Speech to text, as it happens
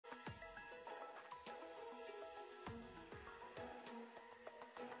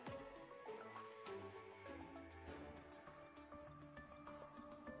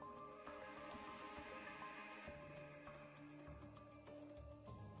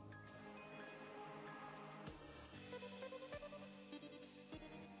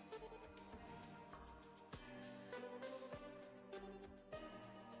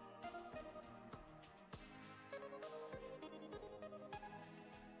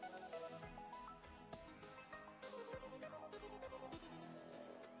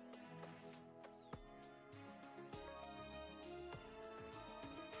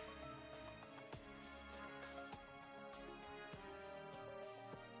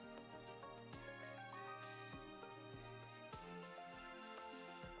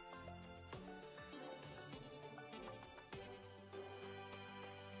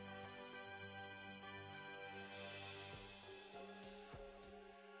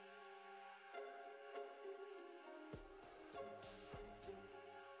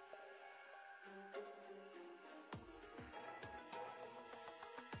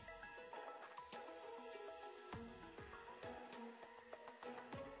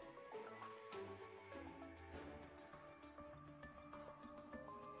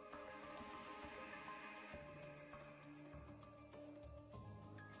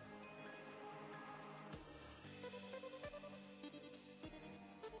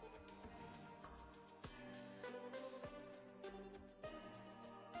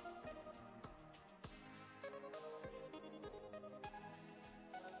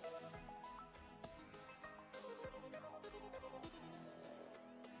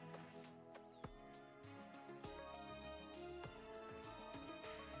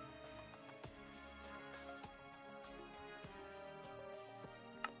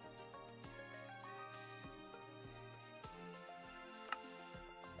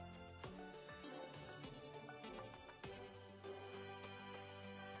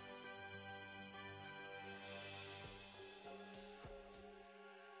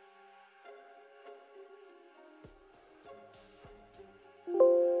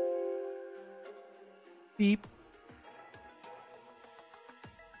Beep.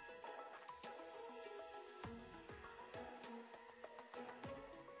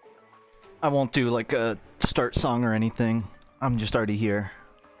 I won't do like a start song or anything. I'm just already here.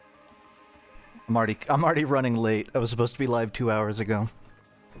 I'm already running late. I was supposed to be live 2 hours ago.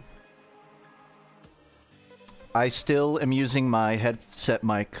 I still am using my headset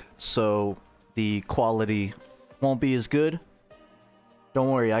mic, so the quality won't be as good. Don't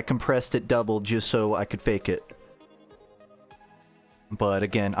worry, I compressed it double just so I could fake it. But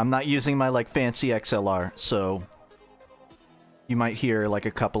again, I'm not using my like fancy XLR, so you might hear like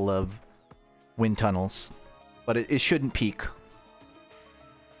a couple of wind tunnels, but it shouldn't peak.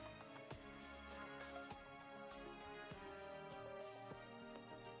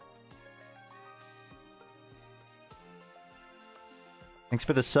 Thanks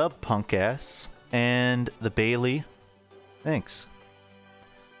for the sub, punk ass. And the Bailey. Thanks.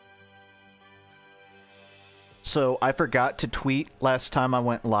 So, I forgot to tweet last time I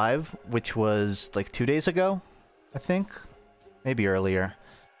went live, which was like 2 days ago, I think? Maybe earlier.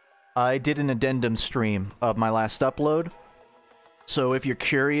 I did an addendum stream of my last upload. So if you're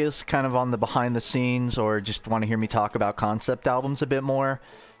curious, kind of on the behind the scenes, or just want to hear me talk about concept albums a bit more,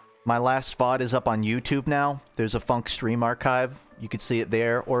 my last VOD is up on YouTube now. There's a FUNKe stream archive. You could see it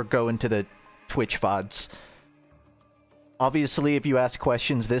there, or go into the Twitch VODs. Obviously, if you ask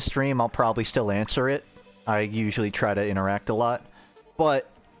questions this stream, I'll probably still answer it. I usually try to interact a lot. But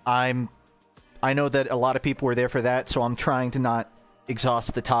I know that a lot of people were there for that, so I'm trying to not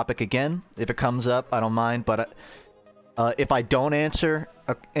exhaust the topic again. If it comes up, I don't mind, but if I don't answer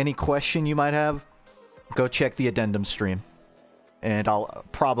any question you might have, go check the addendum stream. And I'll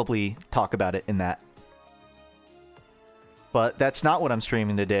probably talk about it in that. But that's not what I'm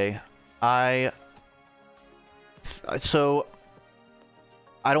streaming today. So,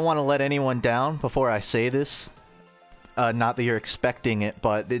 I don't want to let anyone down before I say this. Not that you're expecting it,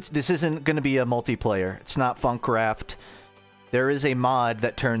 but this isn't going to be a multiplayer. It's not FUNKcraft. There is a mod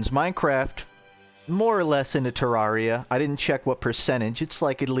that turns Minecraft more or less into Terraria. I didn't check what percentage. It's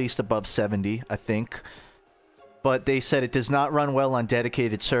like at least above 70, I think. But they said it does not run well on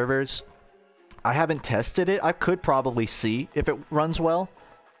dedicated servers. I haven't tested it. I could probably see if it runs well.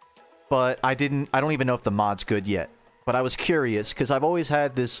 But I don't even know if the mod's good yet. But I was curious, because I've always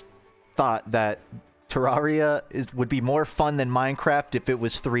had this thought that Terraria would be more fun than Minecraft if it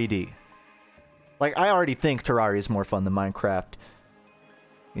was 3D. Like, I already think Terraria is more fun than Minecraft.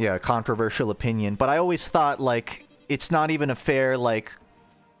 Yeah, controversial opinion. But I always thought, like, it's not even a fair, like...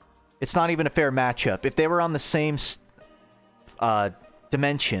 It's not even a fair matchup. If they were on the same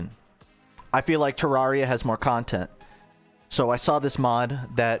dimension, I feel like Terraria has more content. So I saw this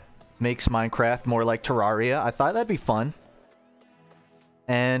mod that makes Minecraft more like Terraria. I thought that'd be fun.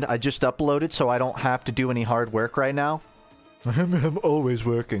 And I just uploaded so I don't have to do any hard work right now. I'm always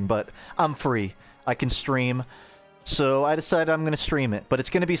working, but I'm free. I can stream. So I decided I'm going to stream it. But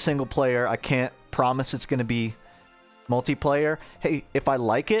it's going to be single player. I can't promise it's going to be multiplayer. Hey, if I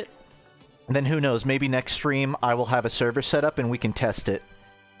like it, then who knows? Maybe next stream I will have a server set up and we can test it.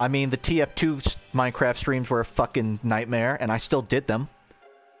 I mean, the TF2 Minecraft streams were a fucking nightmare, and I still did them.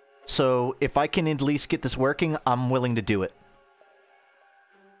 So if I can at least get this working, I'm willing to do it.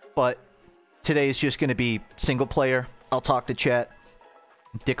 But today is just going to be single player. I'll talk to chat,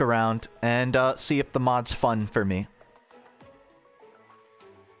 dick around, and see if the mod's fun for me.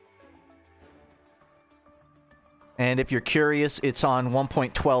 And if you're curious, it's on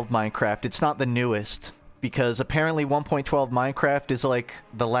 1.12 Minecraft. It's not the newest, because apparently 1.12 Minecraft is like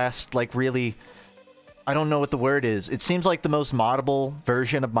the last, like, really... I don't know what the word is. It seems like the most moddable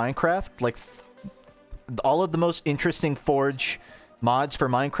version of Minecraft. Like, all of the most interesting Forge mods for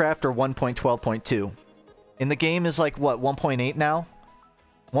Minecraft are 1.12.2. And the game is like, what, 1.8 now?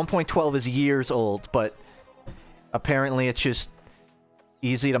 1.12 is years old, but apparently it's just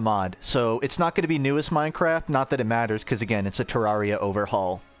easy to mod. So it's not going to be newest Minecraft, not that it matters, because again, it's a Terraria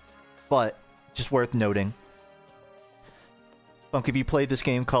overhaul. But, just worth noting. Funk, have you played this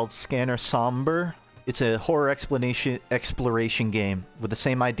game called Scanner Somber? It's a horror exploration game with the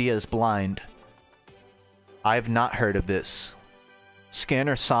same idea as Blind. I've not heard of this.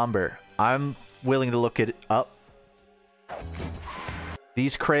 Scanner Somber. I'm willing to look it up.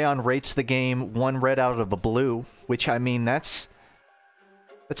 These Crayon rates the game 1 red out of a blue, which, I mean, that's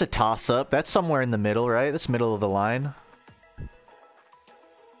a toss-up. That's somewhere in the middle, right? That's middle of the line.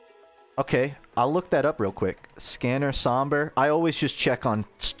 Okay, I'll look that up real quick. Scanner Somber. I always just check on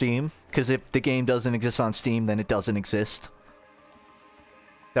Steam, because if the game doesn't exist on Steam, then it doesn't exist.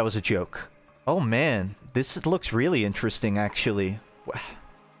 That was a joke. Oh man, this looks really interesting, actually.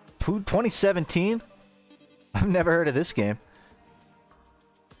 2017? I've never heard of this game.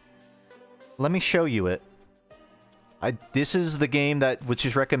 Let me show you it. This is the game that which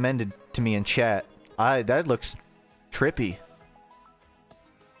is recommended to me in chat. That looks trippy.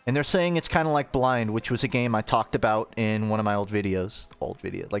 And they're saying it's kind of like Blind, which was a game I talked about in one of my old videos.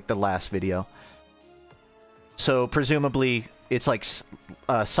 Like the last video. So presumably it's like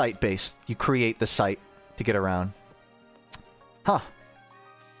site-based. You create the site to get around. Huh.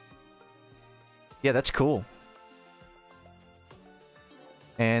 Yeah, that's cool.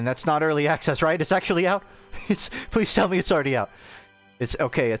 And that's not early access, right? It's actually out? Please tell me it's already out. It's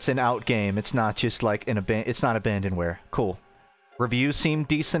okay, it's an out game. It's not just like it's not abandonware. Cool. Reviews seem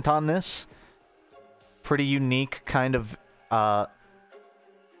decent on this. Pretty unique kind of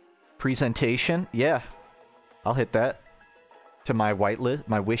presentation. Yeah. I'll hit that. To my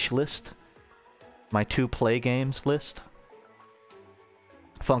my wish list. My 2 play games list.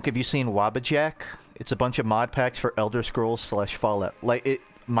 Funk, have you seen Wabbajack? It's a bunch of mod packs for Elder Scrolls / Fallout. Like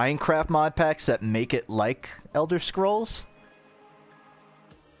Minecraft mod packs that make it like Elder Scrolls?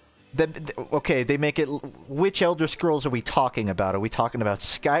 Okay, they make it... Which Elder Scrolls are we talking about? Are we talking about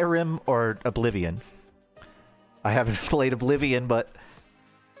Skyrim or Oblivion? I haven't played Oblivion, but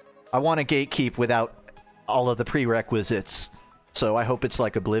I want to gatekeep without all of the prerequisites. So I hope it's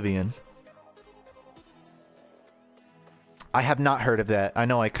like Oblivion. I have not heard of that. I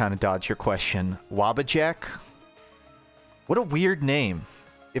know I kind of dodged your question. Wabbajack? What a weird name.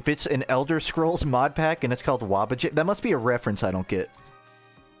 If it's an Elder Scrolls mod pack and it's called Wabbajack, that must be a reference I don't get.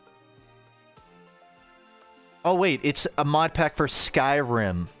 Oh wait, it's a mod pack for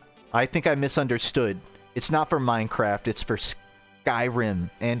Skyrim. I think I misunderstood. It's not for Minecraft, it's for Skyrim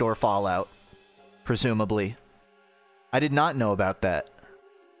and or Fallout. Presumably. I did not know about that.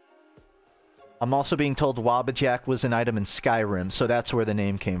 I'm also being told Wabbajack was an item in Skyrim, so that's where the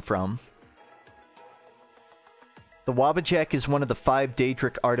name came from. The Wabbajack is one of the 5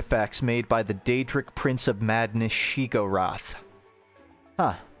 Daedric artifacts made by the Daedric Prince of Madness Sheogorath.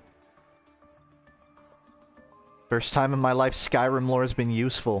 Huh. First time in my life Skyrim lore has been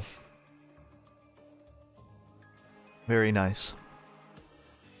useful. Very nice.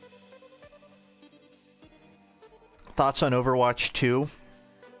 Thoughts on Overwatch 2?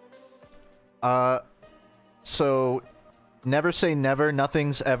 So, never say never.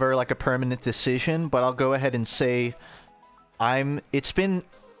 Nothing's ever like a permanent decision, but I'll go ahead and say it's been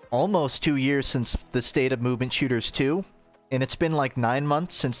almost 2 years since the state of Movement Shooters 2, and it's been like 9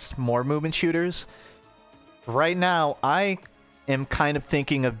 months since more Movement Shooters. Right now, I am kind of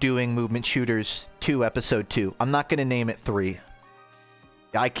thinking of doing Movement Shooters 2 Episode 2. I'm not going to name it 3.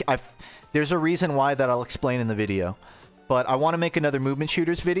 There's a reason why that I'll explain in the video. But I want to make another Movement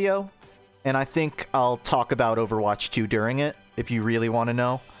Shooters video, and I think I'll talk about Overwatch 2 during it, if you really want to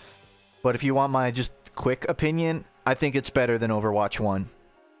know. But if you want my just quick opinion, I think it's better than Overwatch 1.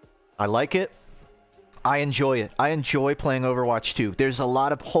 I like it. I enjoy it. I enjoy playing Overwatch 2. There's a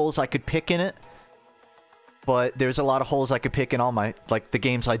lot of holes I could pick in it, but there's a lot of holes I could pick in all my, like, the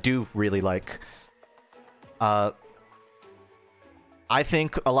games I do really like. I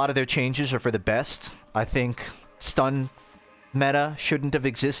think a lot of their changes are for the best. I think stun meta shouldn't have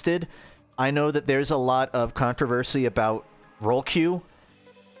existed. I know that there's a lot of controversy about roll Q.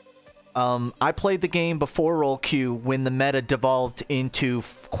 I played the game before roll Q when the meta devolved into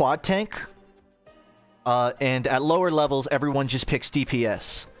quad tank. And at lower levels, everyone just picks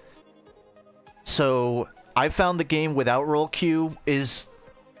DPS. So I found the game without roll Q is,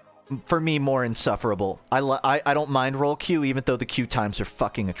 for me, more insufferable. I don't mind roll Q, even though the Q times are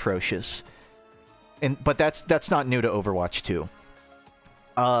fucking atrocious. But that's not new to Overwatch 2.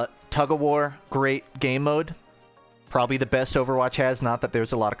 Tug of War, great game mode. Probably the best Overwatch has, not that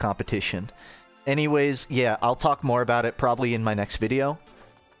there's a lot of competition. Anyways, yeah, I'll talk more about it probably in my next video.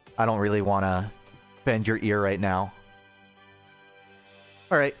 I don't really want to bend your ear right now.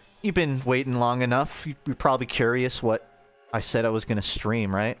 Alright, you've been waiting long enough. You're probably curious what I said I was going to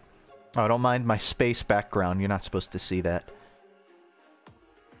stream, right? Oh, don't mind my space background. You're not supposed to see that.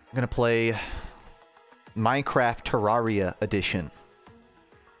 I'm going to play Minecraft Terraria Edition.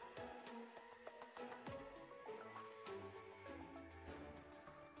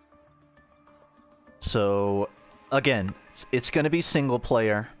 So, again, it's going to be single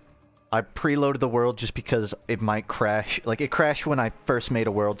player. I preloaded the world just because it might crash. Like, it crashed when I first made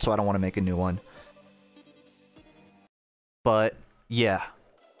a world, so I don't want to make a new one. But, yeah.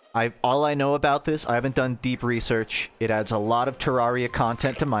 All I know about this, I haven't done deep research. It adds a lot of Terraria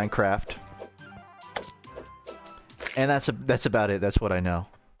content to Minecraft. And that's about it. That's what I know.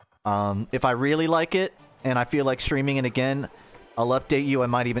 If I really like it, and I feel like streaming it again, I'll update you. I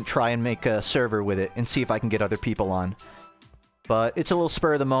might even try and make a server with it and see if I can get other people on. But it's a little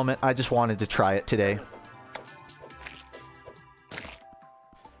spur of the moment. I just wanted to try it today.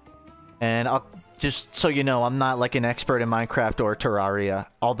 And I'll just so you know, I'm not like an expert in Minecraft or Terraria.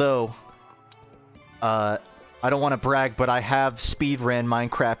 Although, I don't want to brag, but I have speedran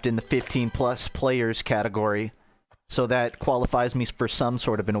Minecraft in the 15+ players category. So that qualifies me for some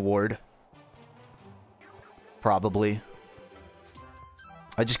sort of an award. Probably.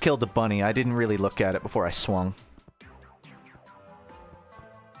 I just killed the bunny. I didn't really look at it before I swung.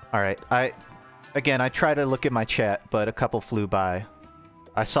 Alright, again, I try to look at my chat, but a couple flew by.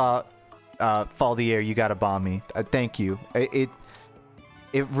 I saw, Fall the Air, you gotta bomb me. Thank you. It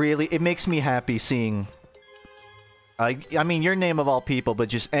really, it makes me happy seeing... I mean, your name of all people, but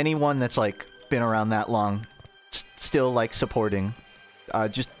just anyone that's, like, been around that long, still, like, supporting.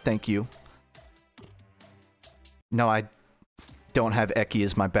 Just thank you. No, I don't have Eki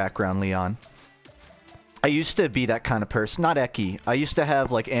as my background, Leon. I used to be that kind of person. Not Eki. I used to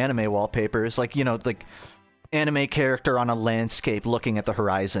have, like, anime wallpapers. Like, you know, like, anime character on a landscape looking at the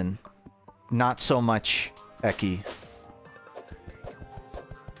horizon. Not so much Eki.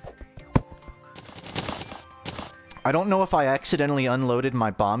 I don't know if I accidentally unloaded my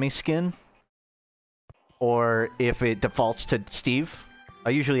Bomby skin. Or if it defaults to Steve.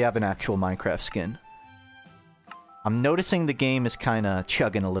 I usually have an actual Minecraft skin. I'm noticing the game is kind of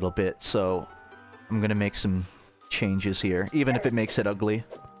chugging a little bit, so... I'm gonna make some changes here, even if it makes it ugly.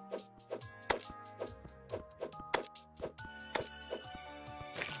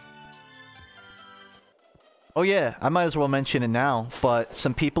 Oh yeah, I might as well mention it now, but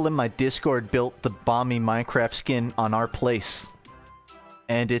some people in my Discord built the Bomby Minecraft skin on our place.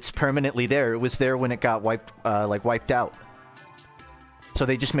 And it's permanently there. It was there when it got wiped out. So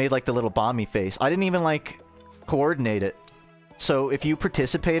they just made, like, the little Bomby face. I didn't even, like, coordinate it. So if you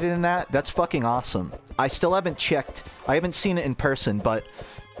participated in that, that's fucking awesome. I still haven't checked. I haven't seen it in person, but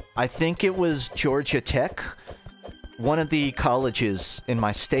I think it was Georgia Tech, one of the colleges in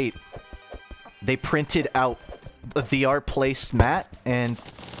my state. They printed out the Our Place mat and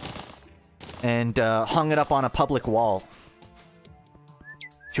hung it up on a public wall.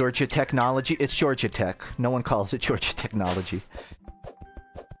 Georgia Technology. It's Georgia Tech. No one calls it Georgia Technology.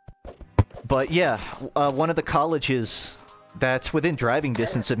 But yeah, one of the colleges that's within driving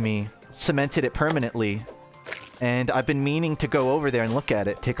distance of me cemented it permanently, and I've been meaning to go over there and look at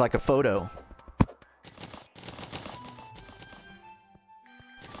it, take like a photo.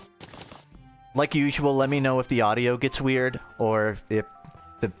 Like usual, let me know if the audio gets weird or if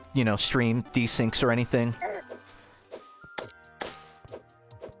the, you know, stream desyncs or anything.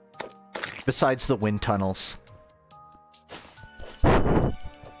 Besides the wind tunnels.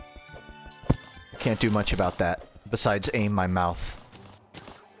 Can't do much about that. Besides aim my mouth.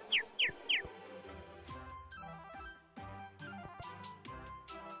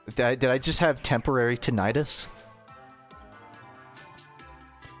 Did I just have temporary tinnitus?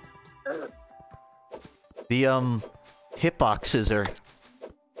 The, hitboxes are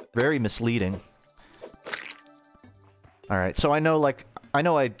very misleading. Alright, so I know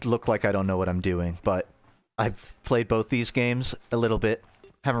I look like I don't know what I'm doing, but I've played both these games a little bit.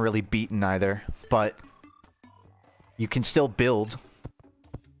 Haven't really beaten either, but you can still build.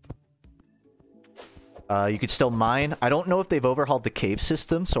 You could still mine. I don't know if they've overhauled the cave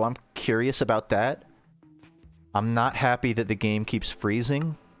system, so I'm curious about that. I'm not happy that the game keeps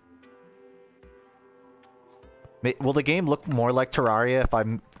freezing. Will the game look more like Terraria if I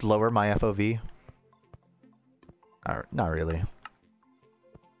lower my FOV? Not really.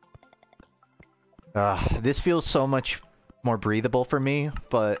 This feels so much more breathable for me,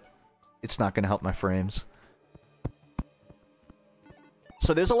 but it's not going to help my frames.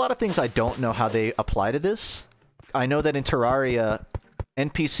 So there's a lot of things I don't know how they apply to this. I know that in Terraria,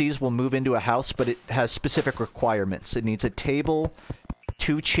 NPCs will move into a house, but it has specific requirements. It needs a table,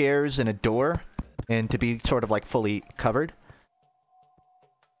 2 chairs, and a door, and to be sort of like fully covered.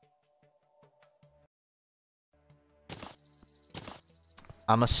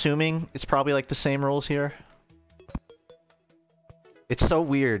 I'm assuming it's probably like the same rules here. It's so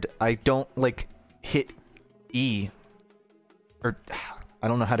weird. I don't, like, hit E. Or, I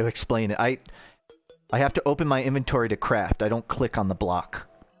don't know how to explain it. I have to open my inventory to craft. I don't click on the block.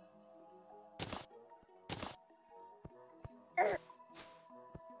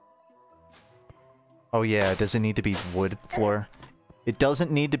 Oh yeah, does it need to be wood floor? It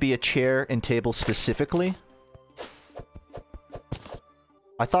doesn't need to be a chair and table specifically.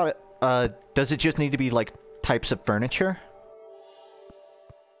 I thought, does it just need to be, like, types of furniture?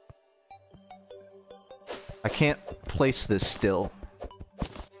 I can't place this still.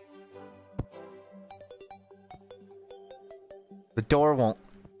 The door won't...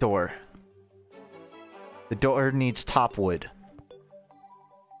 Door. The door needs top wood.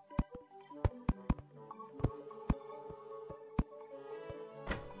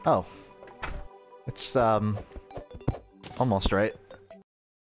 Oh. It's, almost right.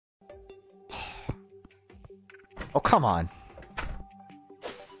 Oh, come on.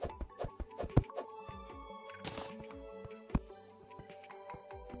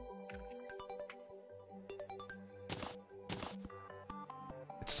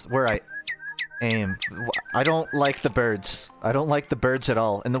 It's where I aim. I don't like the birds. I don't like the birds at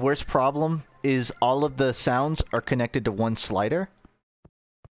all. And the worst problem is all of the sounds are connected to one slider.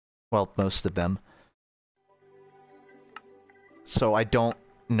 Well, most of them. So I don't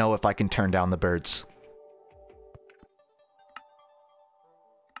know if I can turn down the birds.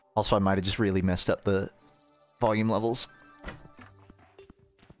 Also, I might have just really messed up the volume levels.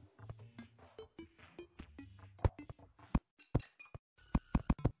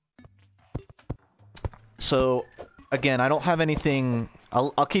 So, again, I don't have anything...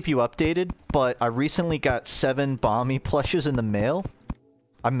 I'll keep you updated, but I recently got 7 Bomby plushes in the mail.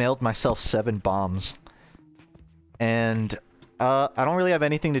 I mailed myself 7 bombs. And, I don't really have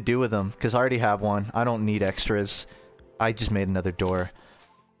anything to do with them, because I already have one. I don't need extras. I just made another door.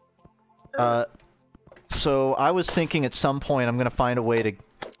 So I was thinking at some point I'm gonna find a way to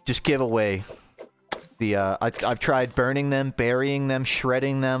just give away the, I've tried burning them, burying them,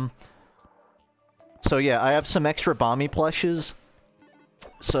 shredding them. So yeah, I have some extra Bomby plushes.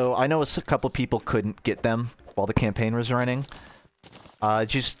 So I know a couple people couldn't get them while the campaign was running.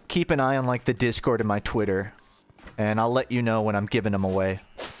 Just keep an eye on, like, the Discord and my Twitter, and I'll let you know when I'm giving them away.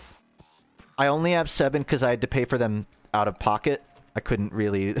 I only have 7 because I had to pay for them out of pocket. I couldn't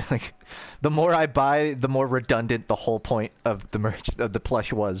really, like... The more I buy, the more redundant the whole point of the merch, of the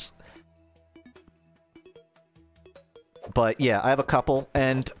plush was. But yeah, I have a couple,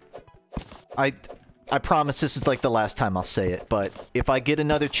 and... I promise this is, like, the last time I'll say it, but if I get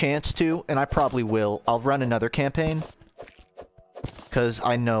another chance to, and I probably will, I'll run another campaign. Because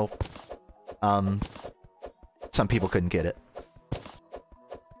I know, some people couldn't get it.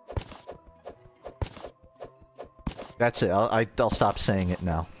 That's it. I'll stop saying it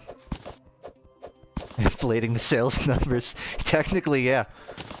now. Inflating the sales numbers. Technically, yeah.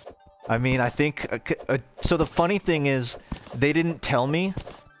 I mean, I think... so the funny thing is, they didn't tell me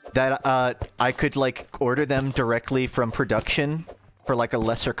that I could, like, order them directly from production for, like, a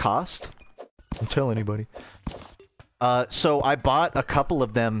lesser cost. Don't tell anybody. So I bought a couple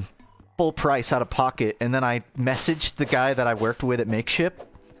of them full price out of pocket, and then I messaged the guy that I worked with at Makeship,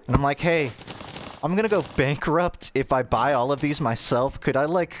 and I'm like, hey, I'm gonna go bankrupt if I buy all of these myself. Could I,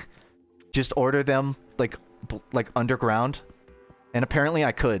 like, just order them, like underground? And apparently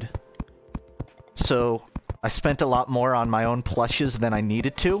I could. So I spent a lot more on my own plushes than I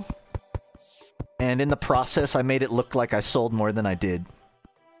needed to. And in the process, I made it look like I sold more than I did.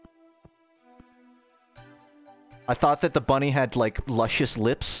 I thought that the bunny had, like, luscious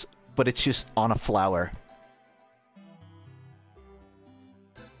lips, but it's just on a flower.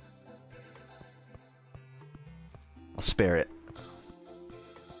 I'll spare it.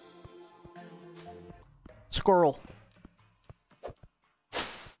 Squirrel.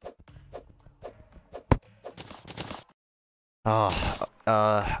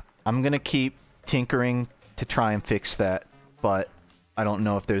 I'm gonna keep tinkering to try and fix that, but I don't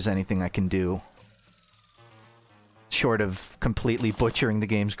know if there's anything I can do. Short of completely butchering the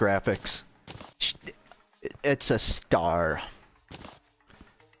game's graphics. It's a star.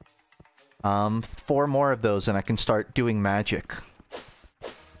 4 more of those and I can start doing magic.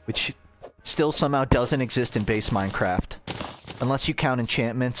 Which still somehow doesn't exist in base Minecraft. Unless you count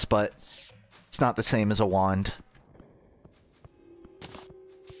enchantments, but it's not the same as a wand.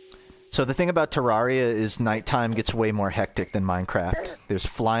 So the thing about Terraria is nighttime gets way more hectic than Minecraft. There's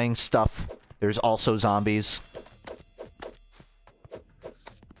flying stuff. There's also zombies.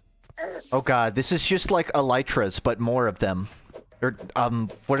 Oh god, this is just like elytras, but more of them. Or,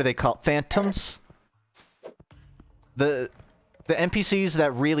 what are they called? Phantoms? The NPCs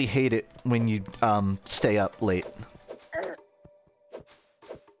that really hate it when you, stay up late.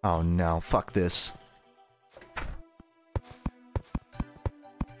 Oh no, fuck this.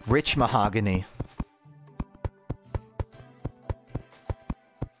 Rich mahogany.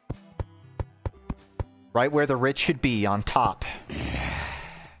 Right where the rich should be, on top.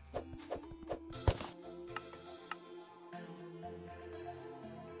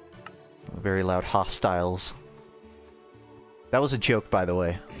 Very loud hostiles. That was a joke, by the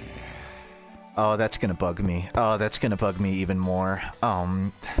way. Oh, that's gonna bug me. Oh, that's gonna bug me even more.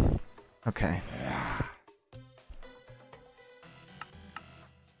 Okay.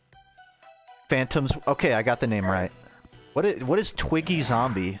 Phantoms. Okay, I got the name right. What is Twiggy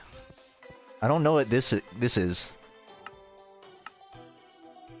Zombie? I don't know what this is.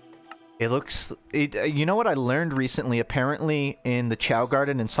 It looks... you know what I learned recently? Apparently, in the Chow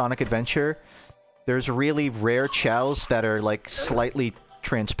Garden in Sonic Adventure, there's really rare chows that are, like, slightly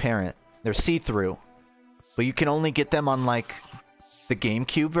transparent. They're see-through. But you can only get them on, like, the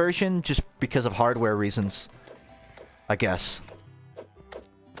GameCube version, just because of hardware reasons. I guess.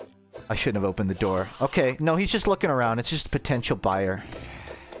 I shouldn't have opened the door. Okay, no, he's just looking around. It's just a potential buyer.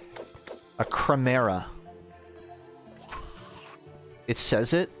 A Chimera. It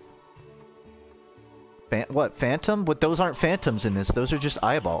says it? What, Phantom? What, those aren't phantoms in this. Those are just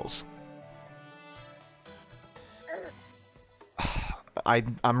eyeballs.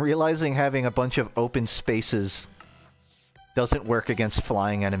 I'm realizing having a bunch of open spaces doesn't work against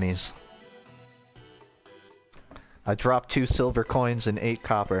flying enemies. I dropped 2 silver coins and 8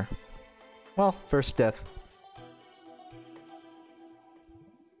 copper. Well, first death.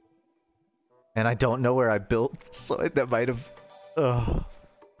 And I don't know where I built, so that might have... Ugh.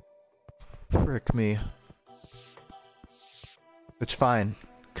 Frick me. It's fine,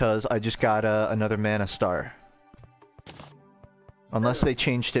 because I just got another mana star. Unless they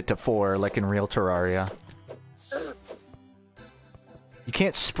changed it to 4, like in real Terraria. You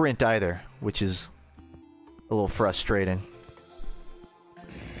can't sprint either, which is a little frustrating.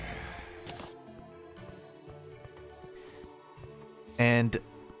 And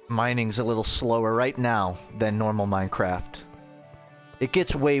mining's a little slower right now than normal Minecraft. It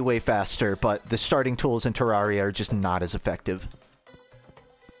gets way, way faster, but the starting tools in Terraria are just not as effective.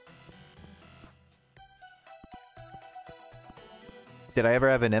 Did I ever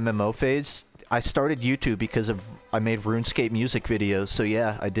have an MMO phase? I started YouTube because I made RuneScape music videos, so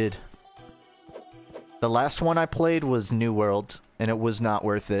yeah, I did. The last one I played was New World, and it was not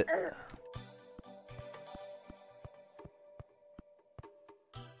worth it.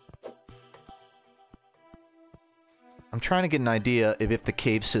 I'm trying to get an idea of if the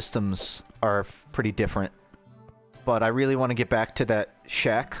cave systems are pretty different. But I really want to get back to that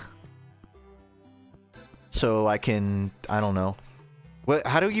shack. So I can... I don't know.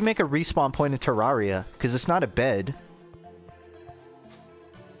 How do you make a respawn point in Terraria? Because it's not a bed.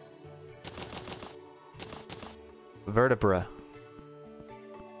 Vertebra.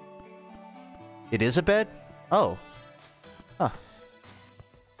 It is a bed? Oh. Huh.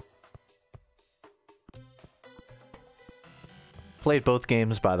 Played both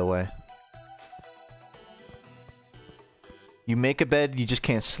games, by the way. You make a bed, you just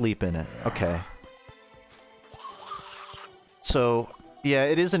can't sleep in it. Okay. So, yeah,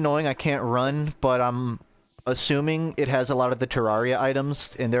 it is annoying I can't run, but I'm assuming it has a lot of the Terraria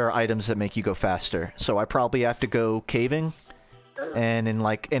items, and there are items that make you go faster. So I probably have to go caving, and in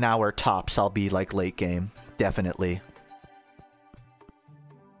like an hour tops, I'll be like late game. Definitely.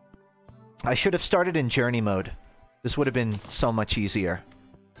 I should have started in journey mode. This would have been so much easier.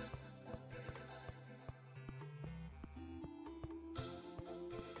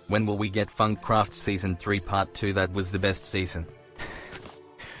 When will we get FUNKe Season 3 Part 2? That was the best season.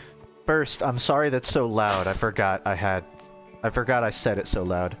 First, I'm sorry that's so loud. I forgot I said it so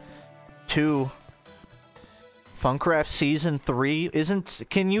loud. 2, FUNKe Season 3 isn't...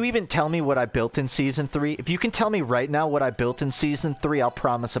 Can you even tell me what I built in Season 3? If you can tell me right now what I built in Season 3, I'll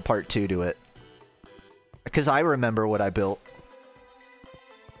promise a Part 2 to it. Because I remember what I built.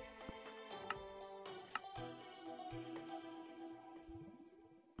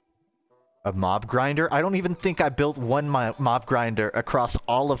 A mob grinder? I don't even think I built one mob grinder across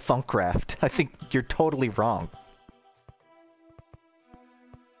all of FUNKe. I think you're totally wrong.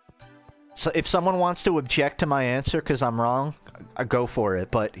 So if someone wants to object to my answer because I'm wrong, I go for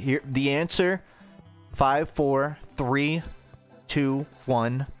it. But here, the answer: 5, 4, 3, 2,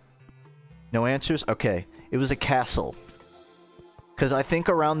 1. No answers? Okay. It was a castle. Because I think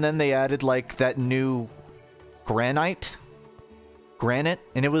around then they added, like, that new granite,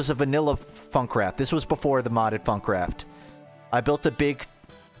 and it was a vanilla FUNKe. This was before the modded FUNKe. I built a big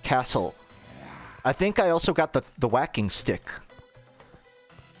castle. I think I also got the whacking stick.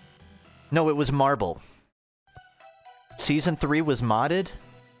 No, it was marble. Season 3 was modded?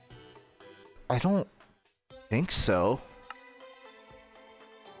 I don't think so.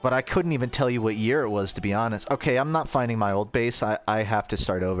 But I couldn't even tell you what year it was, to be honest. Okay, I'm not finding my old base. I have to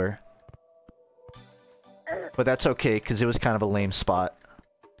start over. But that's okay, because it was kind of a lame spot.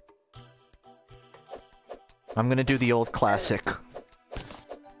 I'm gonna do the old classic.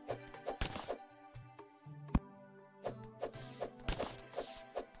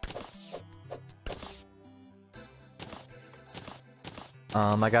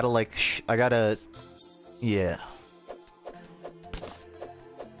 I gotta like, I gotta, yeah.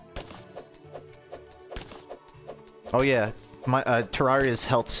 Oh yeah, my Terraria's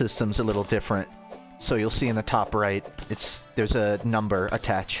health system's a little different. So you'll see in the top right, there's a number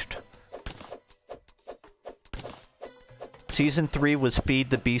attached. Season 3 was Feed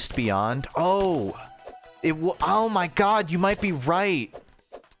the Beast Beyond. Oh! Oh my god, you might be right!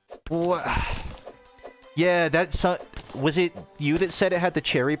 What? Yeah, that's... was it you that said it had the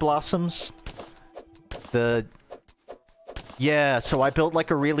cherry blossoms? Yeah, so I built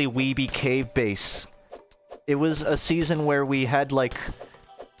like a really weeby cave base. It was a season where we had like...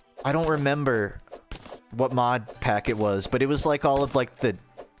 I don't remember what mod pack it was, but it was like all of like the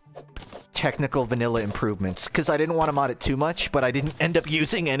technical vanilla improvements, because I didn't want to mod it too much, but I didn't end up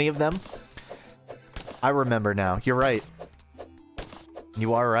using any of them. I remember now. You're right.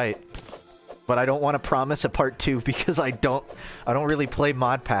 You are right. But I don't want to promise a part 2 because I don't really play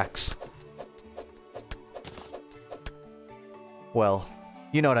mod packs. Well,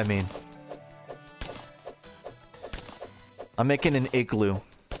 you know what I mean. I'm making an igloo.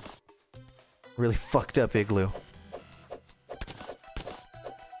 Really fucked up igloo.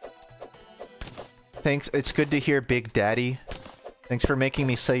 Thanks, it's good to hear Big Daddy. Thanks for making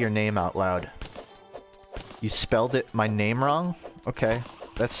me say your name out loud. You spelled my name wrong? Okay,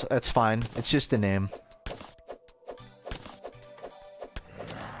 that's fine. It's just a name.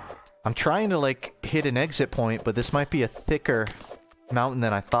 I'm trying to like hit an exit point, but this might be a thicker mountain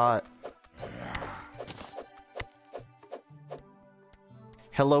than I thought.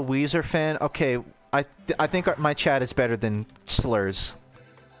 Hello, Weezer fan. Okay, I think my chat is better than slurs.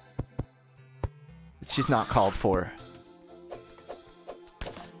 It's just not called for.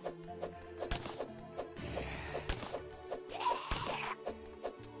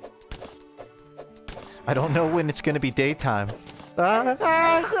 I don't know when it's gonna be daytime. Please!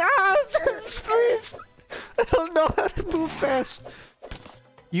 I don't know how to move fast.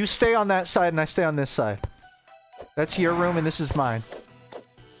 You stay on that side and I stay on this side. That's your room and this is mine.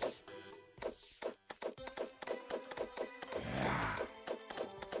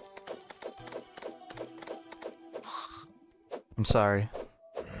 I'm sorry.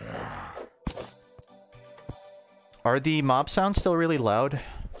 Are the mob sounds still really loud?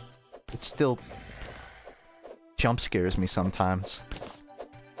 It still jump scares me sometimes.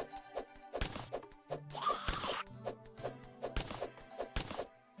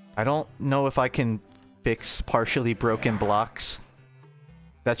 I don't know if I can fix partially broken blocks.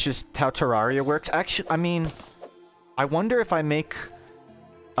 That's just how Terraria works. Actually, I mean, I wonder if I make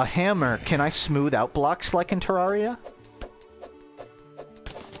a hammer, can I smooth out blocks like in Terraria?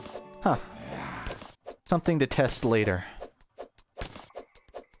 Huh. Something to test later.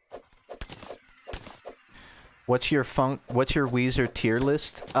 What's your Weezer tier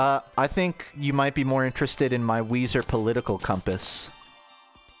list? I think you might be more interested in my Weezer political compass.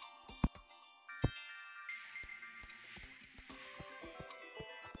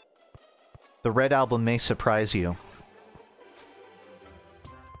 The Red Album may surprise you.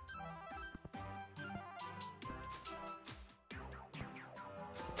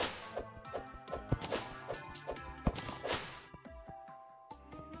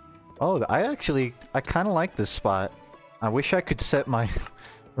 Oh, I kind of like this spot. I wish I could set my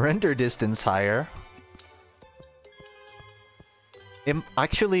render distance higher.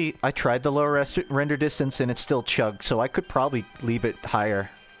 Actually, I tried the lower render distance and it still chugged, so I could probably leave it higher.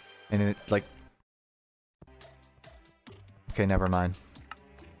 And it, like... Okay, never mind.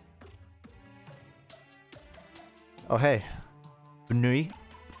 Oh, hey. Nui.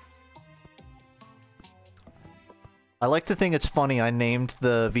 I like to think it's funny I named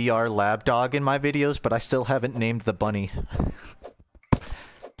the VR lab dog in my videos, but I still haven't named the bunny.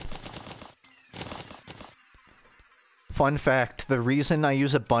 Fun fact, the reason I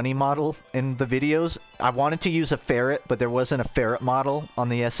use a bunny model in the videos, I wanted to use a ferret, but there wasn't a ferret model on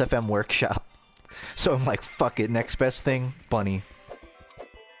the SFM workshop. So I'm like, fuck it, next best thing, bunny.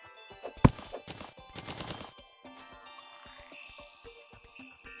 I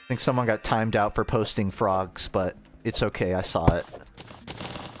think someone got timed out for posting frogs, but it's okay, I saw it.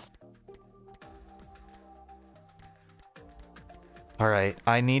 Alright,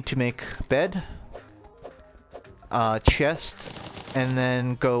 I need to make bed, chest, and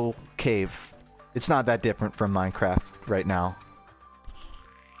then go cave. It's not that different from Minecraft right now.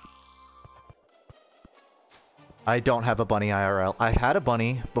 I don't have a bunny IRL. I had a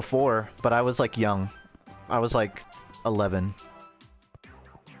bunny before, but I was like young. I was like 11.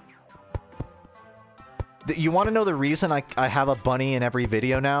 You want to know the reason I have a bunny in every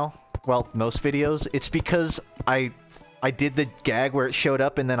video now? Well, most videos? It's because I I did the gag where it showed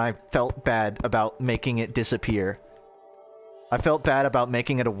up and then I felt bad about making it disappear. I felt bad about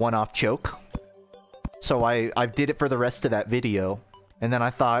making it a one-off joke. So I did it for the rest of that video. And then I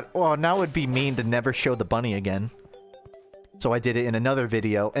thought, oh, now it would be mean to never show the bunny again. So I did it in another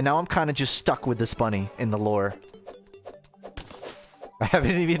video, and now I'm kind of just stuck with this bunny in the lore. I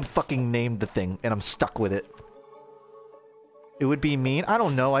haven't even fucking named the thing, and I'm stuck with it. It would be mean? I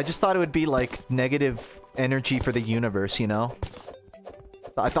don't know, I just thought it would be, like, negative energy for the universe, you know?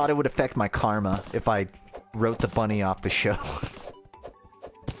 I thought it would affect my karma if I wrote the bunny off the show.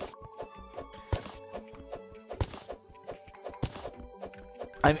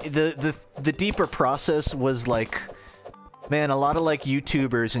 I mean, the deeper process was, like... Man, a lot of, like,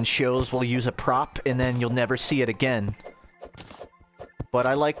 YouTubers and shows will use a prop, and then you'll never see it again. But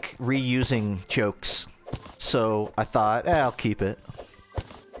I like reusing jokes. So I thought, I'll keep it.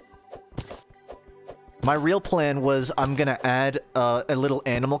 My real plan was I'm gonna add a little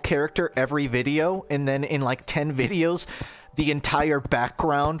animal character every video, and then in like 10 videos, the entire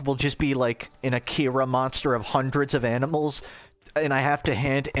background will just be like an Akira monster of hundreds of animals, and I have to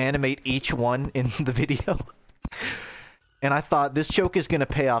hand animate each one in the video. And I thought, this joke is gonna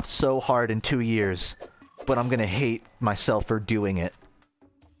pay off so hard in 2 years, but I'm gonna hate myself for doing it.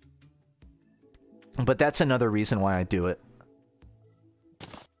 But that's another reason why I do it.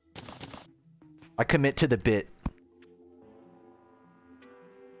 I commit to the bit.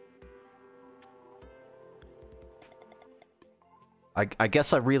 I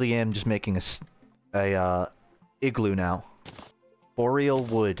guess I really am just making a igloo now. Boreal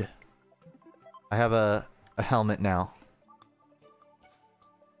wood. I have a helmet now.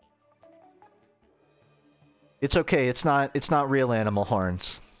 It's okay, it's not real animal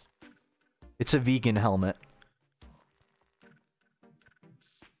horns. It's a vegan helmet.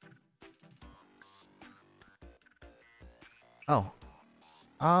 Oh.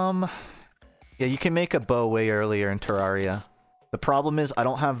 Yeah, you can make a bow way earlier in Terraria. The problem is I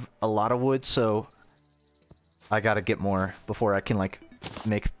don't have a lot of wood, so I gotta get more before I can, like,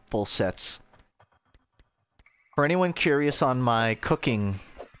 make full sets. For anyone curious on my cooking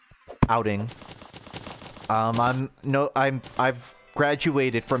outing, I've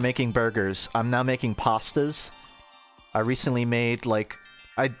graduated from making burgers. I'm now making pastas. I recently made, like,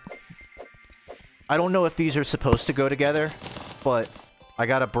 I don't know if these are supposed to go together, but I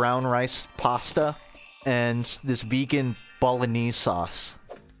got a brown rice pasta and this vegan bolognese sauce.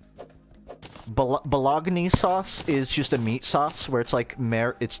 Bolognese sauce is just a meat sauce where it's like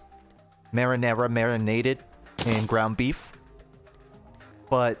it's marinated in ground beef.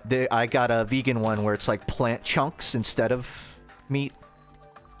 But I got a vegan one where it's like plant chunks instead of meat.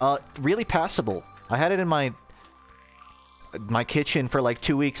 Really passable. I had it in my kitchen for like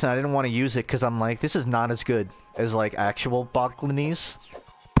 2 weeks and I didn't want to use it because I'm like, this is not as good as like actual bolognese.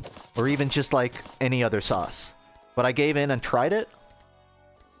 Or even just like any other sauce. But I gave in and tried it.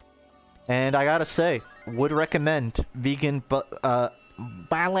 And I gotta say, would recommend vegan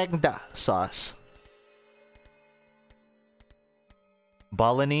bolognese sauce.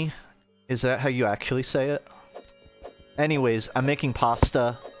 Bolognese? Is that how you actually say it? Anyways, I'm making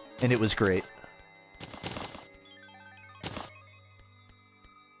pasta, and it was great.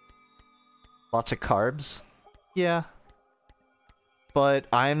 Lots of carbs? Yeah. But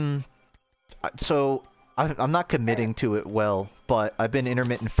I'm not committing to it well, but I've been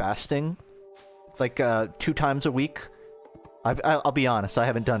intermittent fasting, like, 2 times a week. I'll be honest, I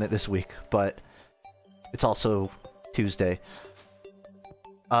haven't done it this week, but it's also Tuesday.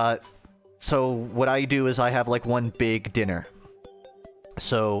 So what I do is I have, like, one big dinner.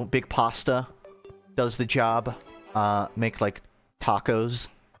 So, big pasta does the job. Make, like, tacos.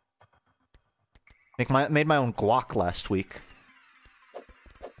 Made my own guac last week.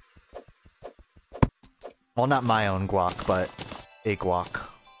 Well, not my own guac, but a guac.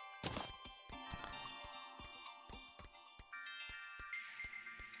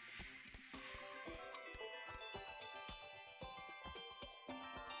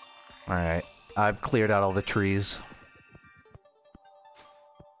 Alright, I've cleared out all the trees.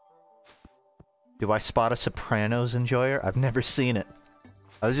 Do I spot a Sopranos enjoyer? I've never seen it.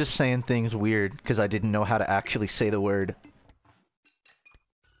 I was just saying things weird, because I didn't know how to actually say the word.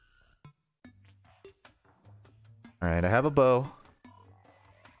 Alright, I have a bow.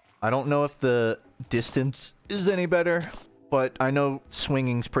 I don't know if the distance is any better, but I know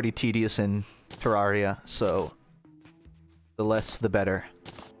swinging's pretty tedious in Terraria, so the less the better.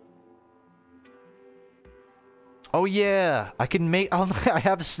 Oh yeah! I can make- I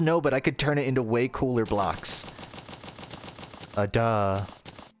have snow, but I could turn it into way cooler blocks. Duh.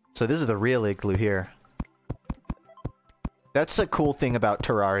 So this is the real igloo here. That's a cool thing about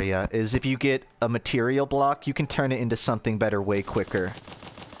Terraria, is if you get a material block, you can turn it into something better way quicker.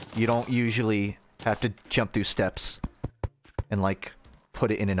 You don't usually have to jump through steps and, like,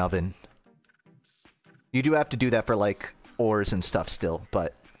 put it in an oven. You do have to do that for, like, ores and stuff still,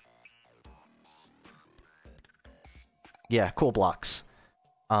 but... yeah, cool blocks.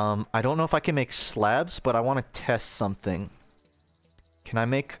 I don't know if I can make slabs, but I want to test something. Can I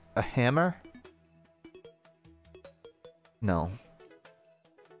make a hammer? No.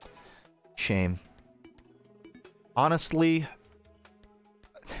 Shame. Honestly...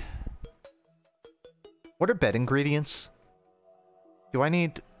 what are bed ingredients? Do I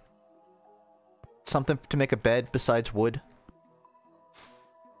need... something to make a bed besides wood?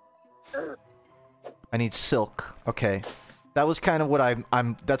 I need silk. Okay. That was kind of what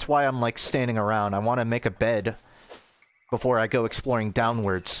that's why I'm, like, standing around. I want to make a bed before I go exploring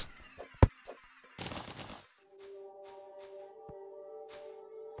downwards.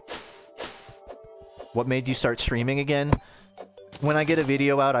 What made you start streaming again? When I get a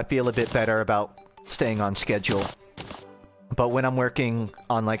video out, I feel a bit better about staying on schedule. But when I'm working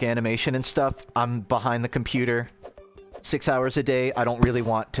on, like, animation and stuff, I'm behind the computer 6 hours a day. I don't really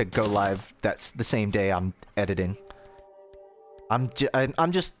want to go live that's the same day I'm editing. I'm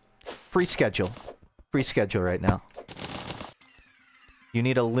just free schedule. Free schedule right now. You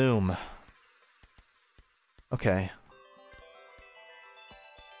need a loom. Okay.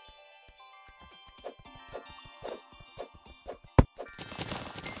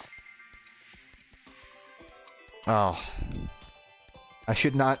 Oh. I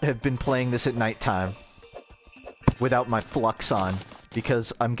should not have been playing this at nighttime without my flux on,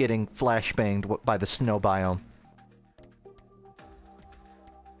 because I'm getting flashbanged by the snow biome.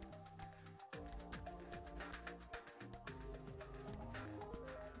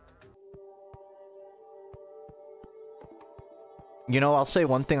 You know, I'll say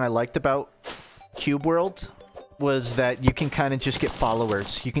one thing I liked about Cube World was that you can kind of just get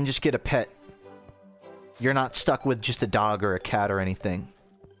followers. You can just get a pet. You're not stuck with just a dog or a cat or anything.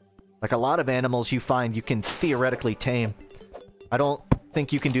 Like, a lot of animals you find you can theoretically tame. I don't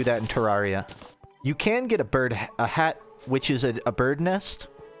think you can do that in Terraria. You can get a hat, which is a bird nest,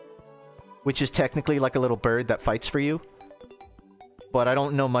 which is technically like a little bird that fights for you. But I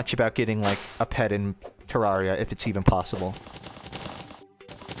don't know much about getting, like, a pet in Terraria, if it's even possible.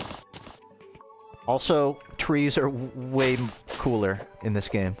 Also, trees are way cooler in this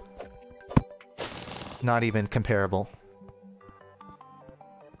game. Not even comparable.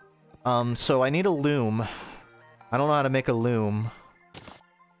 So I need a loom. I don't know how to make a loom.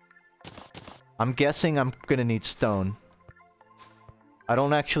 I'm guessing I'm gonna need stone. I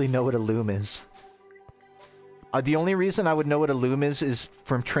don't actually know what a loom is. The only reason I would know what a loom is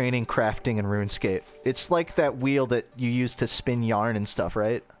from training crafting in RuneScape. It's like that wheel that you use to spin yarn and stuff,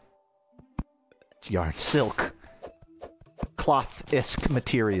 right? Yarn. Silk. Cloth-esque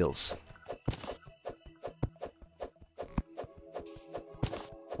materials.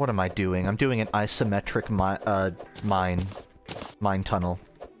 What am I doing? I'm doing an isometric mine tunnel.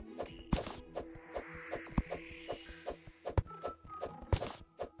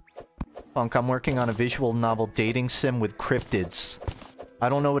 FUNKe, I'm working on a visual novel dating sim with cryptids. I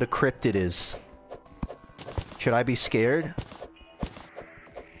don't know what a cryptid is. Should I be scared?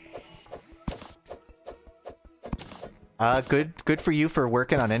 Good for you for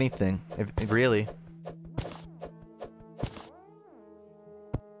working on anything. Really.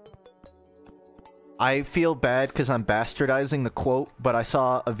 I feel bad because I'm bastardizing the quote, but I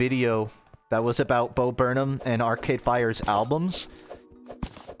saw a video that was about Bo Burnham and Arcade Fire's albums.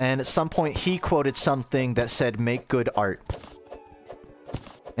 And at some point he quoted something that said, "Make good art."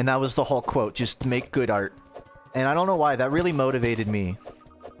 And that was the whole quote, just make good art. And I don't know why, that really motivated me.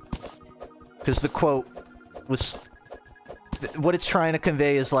 Because the quote was... what it's trying to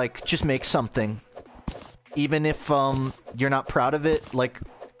convey is, like, just make something. Even if, you're not proud of it, like,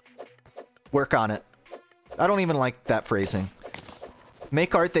 work on it. I don't even like that phrasing.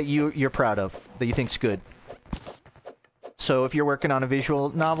 Make art that you're proud of, that you think's good. So if you're working on a visual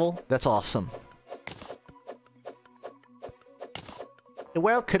novel, that's awesome. The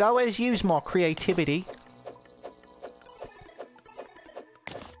world could always use more creativity.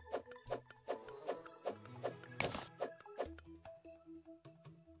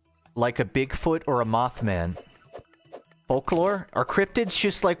 Like a Bigfoot or a Mothman. Folklore? Are cryptids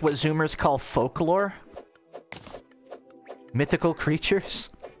just like what Zoomers call folklore? Mythical creatures?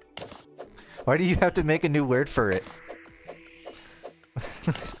 Why do you have to make a new word for it?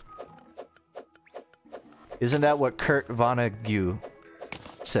 Isn't that what Kurt Vonnegut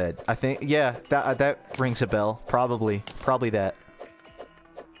said. I think, yeah, that rings a bell. Probably that.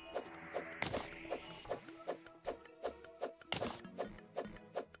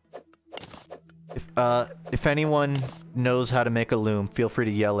 If anyone knows how to make a loom, feel free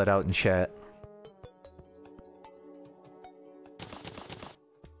to yell it out in chat.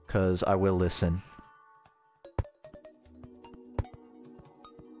 'Cause I will listen.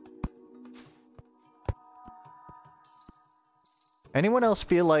 Anyone else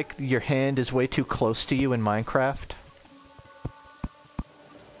feel like your hand is way too close to you in Minecraft?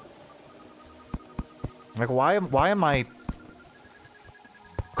 Like, why am I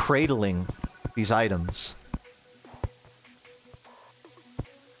cradling these items?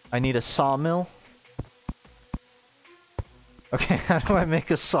 I need a sawmill? Okay, how do I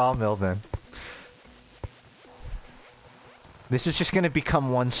make a sawmill then? This is just gonna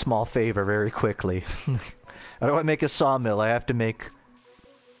become one small favor very quickly. How do I make a sawmill? I have to make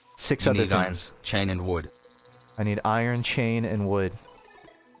 6 other things. You need iron, chain, and wood. I need iron, chain, and wood.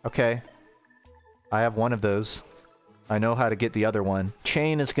 Okay. I have one of those. I know how to get the other one.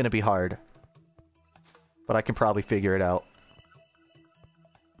 Chain is gonna be hard. But I can probably figure it out.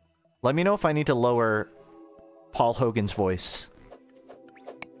 Let me know if I need to lower Paul Hogan's voice.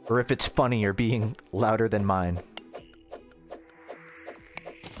 Or if it's funnier being louder than mine.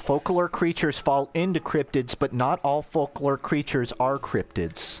 Folklore creatures fall into cryptids, but not all folklore creatures are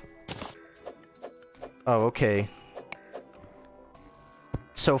cryptids. Oh, okay.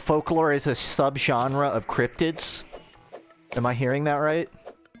 So folklore is a subgenre of cryptids? Am I hearing that right?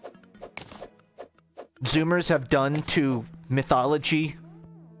 Zoomers have done to mythology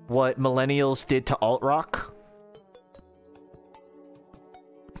what millennials did to alt-rock?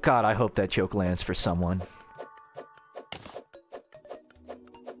 God, I hope that joke lands for someone.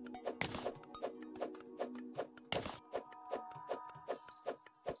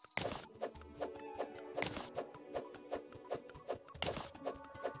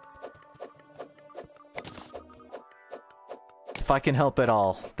 If I can help at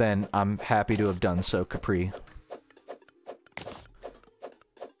all, then I'm happy to have done so, Capri.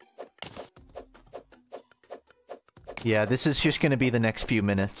 Yeah, this is just gonna be the next few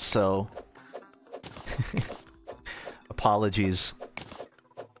minutes, so... Apologies.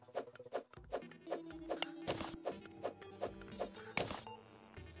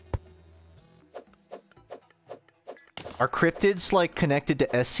 Are cryptids, like, connected to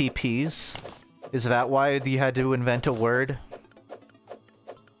SCPs? Is that why you had to invent a word?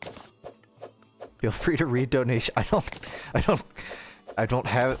 Feel free to read donation. I don't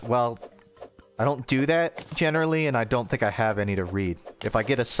have, well, I don't do that generally, and I don't think I have any to read. If I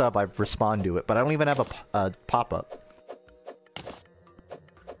get a sub, I respond to it, but I don't even have a pop-up.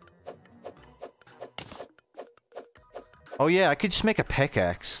 Oh yeah, I could just make a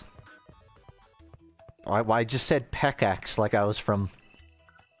pickaxe. I just said pickaxe like I was from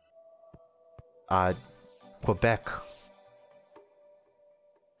Quebec.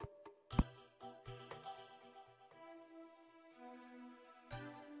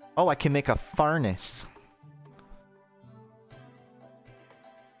 Oh, I can make a furnace.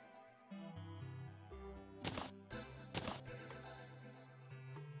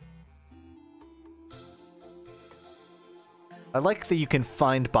 I like that you can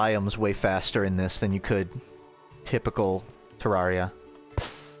find biomes way faster in this than you could typical Terraria.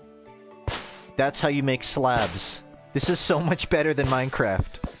 That's how you make slabs. This is so much better than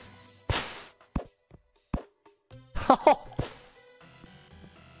Minecraft.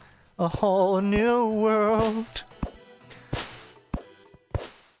 A whole new world.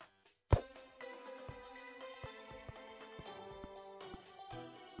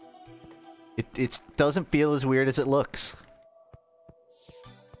 It doesn't feel as weird as it looks.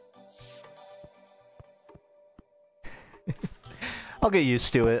 I'll get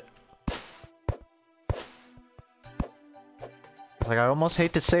used to it. Like, I almost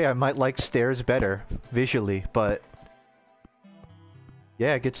hate to say I might like stairs better, visually, but...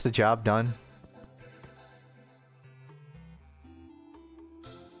 yeah, it gets the job done.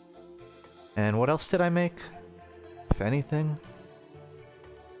 And what else did I make? If anything?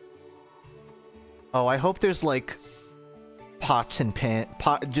 Oh, I hope there's, like, pots and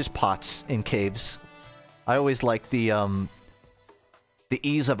just pots in caves. I always like the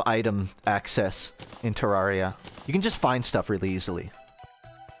ease of item access in Terraria. You can just find stuff really easily.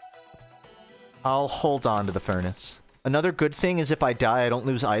 I'll hold on to the furnace. Another good thing is if I die, I don't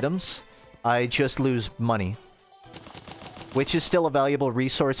lose items. I just lose money. Which is still a valuable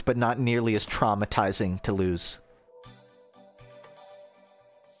resource, but not nearly as traumatizing to lose.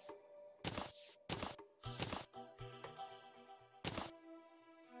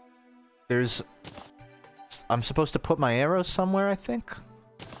 There's... I'm supposed to put my arrows somewhere, I think?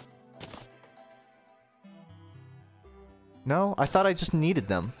 No? I thought I just needed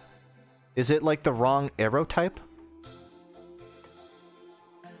them. Is it like the wrong arrow type?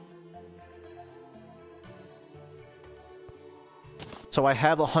 So I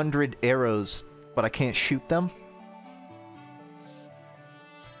have 100 arrows, but I can't shoot them?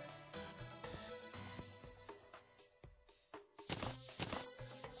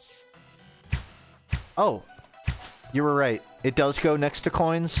 Oh, you were right. It does go next to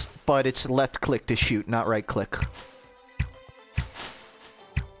coins, but it's left click to shoot, not right click.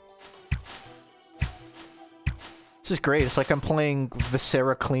 This is great. It's like I'm playing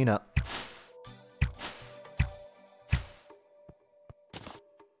Viscera Cleanup.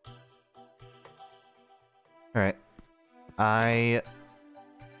 Alright. I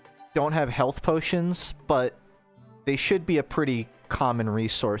don't have health potions, but they should be a pretty common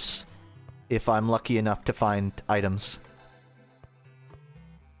resource if I'm lucky enough to find items.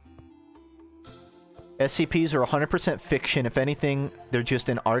 SCPs are 100% fiction. If anything, they're just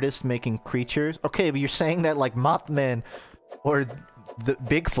an artist making creatures. Okay, but you're saying that, like, Mothman or the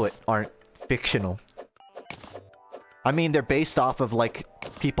Bigfoot aren't fictional. I mean, they're based off of, like,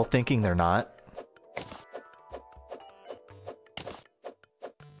 people thinking they're not.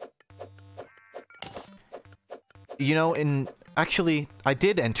 You know, actually, I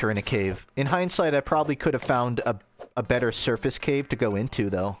did enter in a cave. In hindsight, I probably could have found a better surface cave to go into,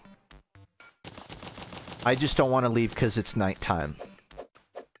 though. I just don't want to leave because it's nighttime.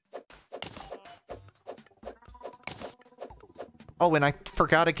 Oh, and I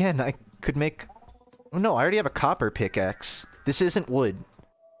forgot again. I could make... Oh, no, I already have a copper pickaxe. This isn't wood.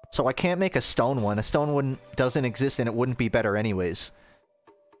 So I can't make a stone one. A stone one doesn't exist and it wouldn't be better anyways.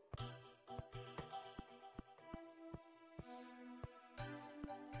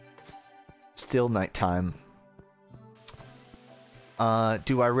 Still nighttime.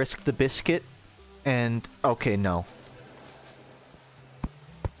 Do I risk the biscuit? And... okay, no.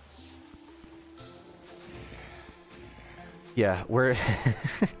 Yeah, we're...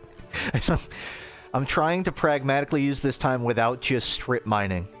 I'm trying to pragmatically use this time without just strip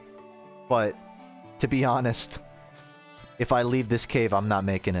mining. But, to be honest, if I leave this cave, I'm not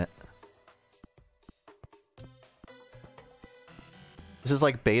making it. This is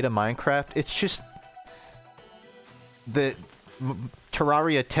like beta Minecraft. It's just... the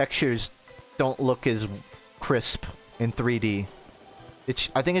Terraria textures don't look as crisp in 3D.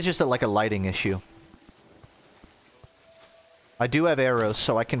 I think it's just like a lighting issue. I do have arrows,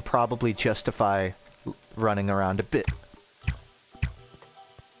 so I can probably justify running around a bit.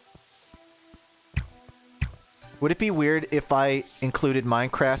 Would it be weird if I included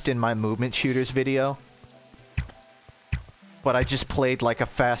Minecraft in my movement shooters video? But I just played like a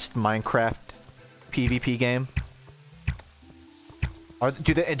fast Minecraft PvP game?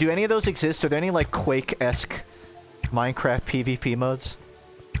 Do any of those exist? Are there any like Quake-esque Minecraft PvP modes?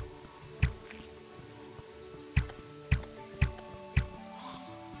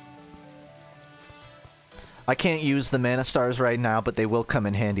 I can't use the mana stars right now, but they will come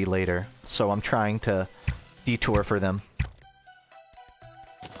in handy later. So I'm trying to detour for them.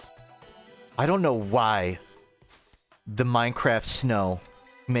 I don't know why the Minecraft snow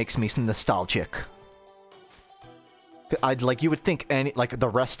makes me nostalgic. You would think like the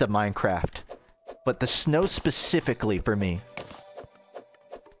rest of Minecraft, but the snow specifically for me.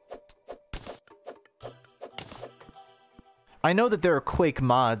 I know that there are Quake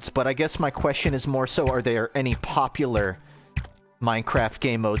mods, but I guess my question is more so, are there any popular Minecraft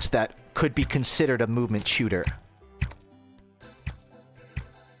game modes that could be considered a movement shooter?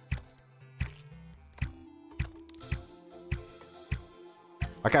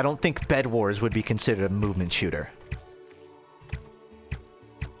 Like, I don't think Bed Wars would be considered a movement shooter.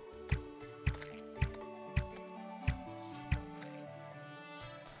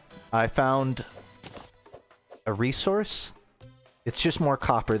 I found a resource. It's just more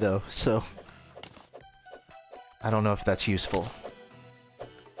copper, though, so I don't know if that's useful.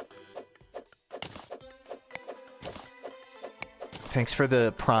 Thanks for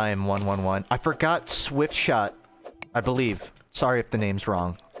the Prime 111. I forgot Swift Shot, I believe. Sorry if the name's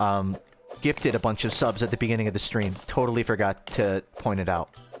wrong. Gifted a bunch of subs at the beginning of the stream. Totally forgot to point it out,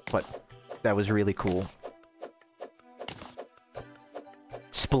 but that was really cool.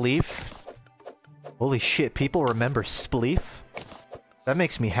 Spleef? Holy shit, people remember Spleef? That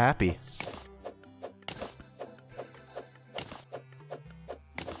makes me happy.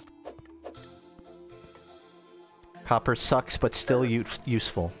 Copper sucks, but still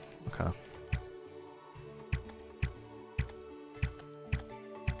useful. Okay.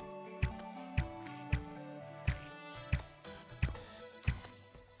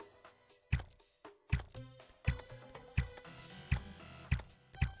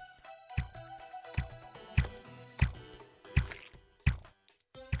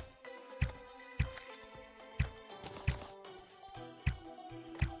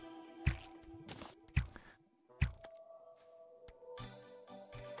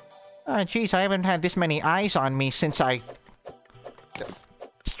 Geez, I haven't had this many eyes on me since I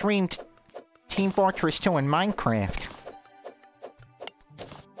streamed Team Fortress 2 in Minecraft.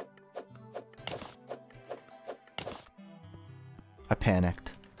 I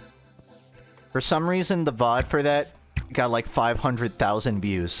panicked. For some reason, the VOD for that got like 500,000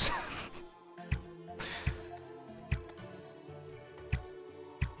 views.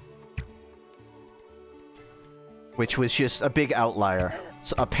 Which was just a big outlier.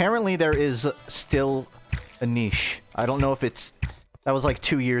 So apparently there is still a niche. I don't know if it's... That was like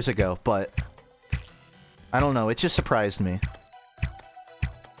 2 years ago, but... I don't know, it just surprised me.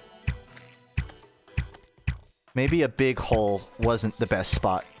 Maybe a big hole wasn't the best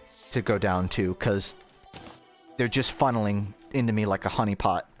spot to go down to, because they're just funneling into me like a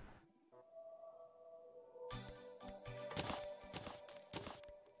honeypot.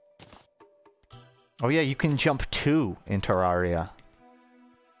 Oh yeah, you can jump 2 in Terraria.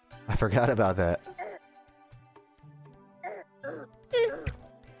 I forgot about that.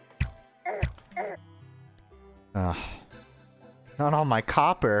 Ugh. Not all my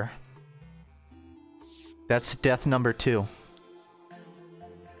copper. That's death number 2.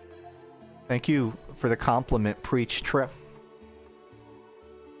 Thank you for the compliment, Preach Trip.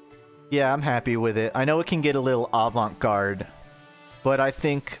 Yeah, I'm happy with it. I know it can get a little avant-garde, but I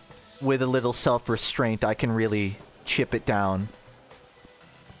think with a little self-restraint, I can really chip it down.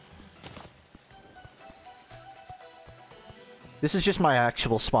 This is just my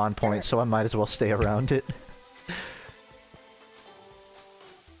actual spawn point, so I might as well stay around it.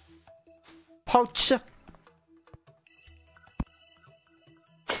 Poach!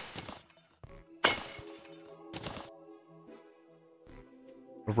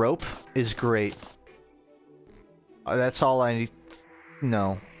 Rope is great. That's all I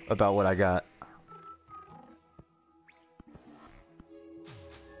know about what I got.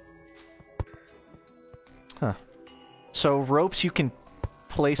 Huh. So ropes you can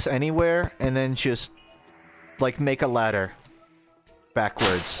place anywhere and then just like make a ladder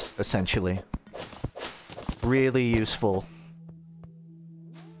backwards, essentially. Really useful.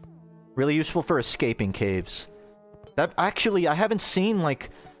 Really useful for escaping caves. That actually, I haven't seen like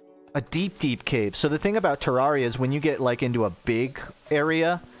a deep cave. So the thing about Terraria is when you get like into a big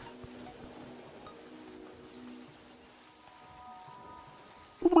area,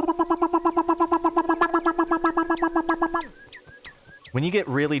 when you get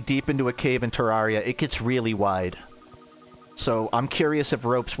really deep into a cave in Terraria, it gets really wide. So I'm curious if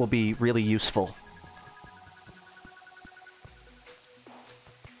ropes will be really useful.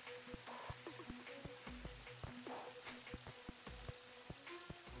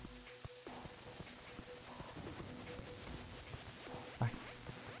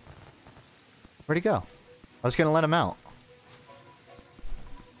 Where'd he go? I was gonna let him out.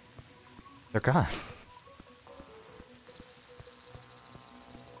 They're gone.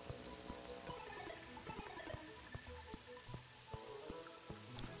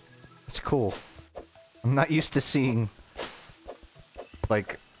 It's cool. I'm not used to seeing,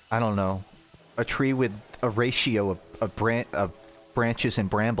 like, I don't know, a tree with a ratio of branches and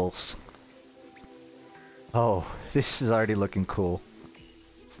brambles. Oh, this is already looking cool.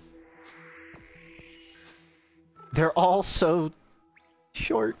 They're all so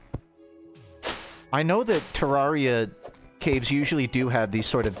short. I know that Terraria caves usually do have these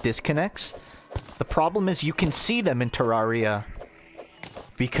sort of disconnects. The problem is you can see them in Terraria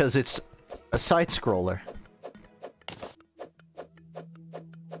because it's a side-scroller.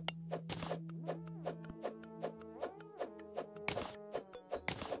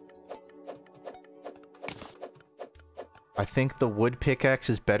 I think the wood pickaxe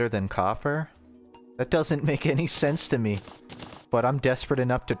is better than copper. That doesn't make any sense to me, but I'm desperate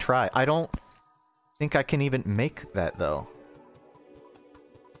enough to try. I don't think I can even make that, though.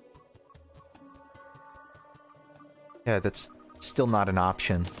 Yeah, that's still not an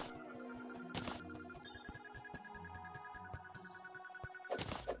option.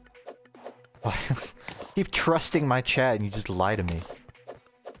 Keep trusting my chat and you just lie to me.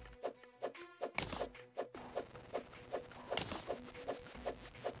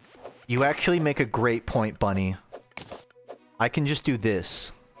 You actually make a great point, Bunny. I can just do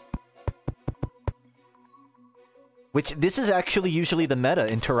this. Which, this is actually usually the meta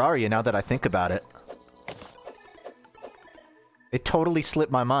in Terraria, now that I think about it. It totally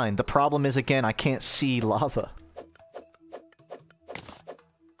slipped my mind. The problem is, again, I can't see lava.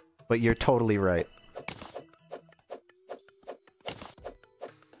 But you're totally right.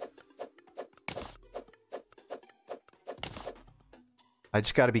 I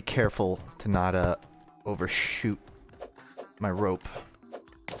just gotta be careful to not, overshoot my rope.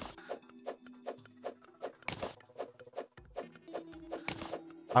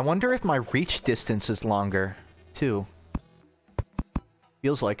 I wonder if my reach distance is longer, too.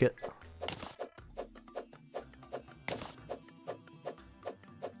 Feels like it.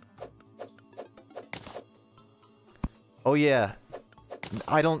 Oh yeah.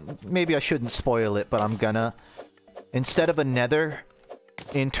 Maybe I shouldn't spoil it, but I'm gonna. Instead of a nether,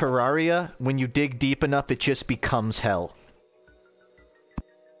 in Terraria, when you dig deep enough, it just becomes hell.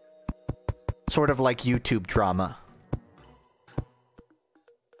 Sort of like YouTube drama.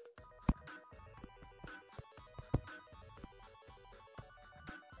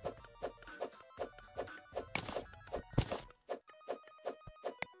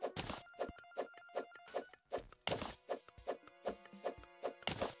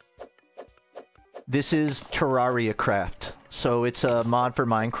 This is Terrariacraft, so it's a mod for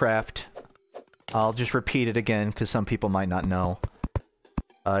Minecraft. I'll just repeat it again, because some people might not know.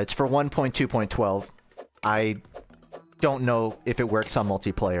 It's for 1.2.12. I don't know if it works on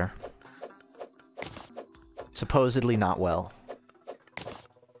multiplayer. Supposedly not well.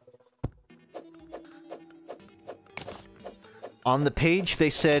 On the page, they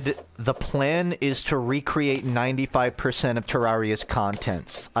said the plan is to recreate 95% of Terraria's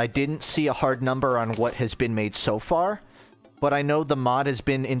contents. I didn't see a hard number on what has been made so far, but I know the mod has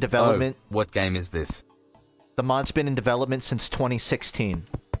been in development. Oh, what game is this? The mod's been in development since 2016.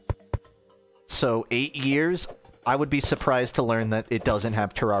 So, 8 years? I would be surprised to learn that it doesn't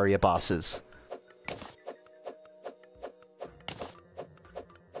have Terraria bosses.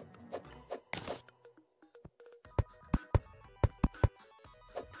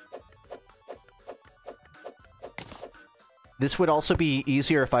 This would also be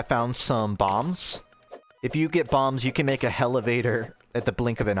easier if I found some bombs. If you get bombs, you can make a Hellevator at the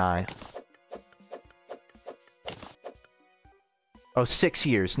blink of an eye. Oh, 6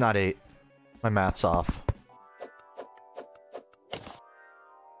 years, not 8. My math's off.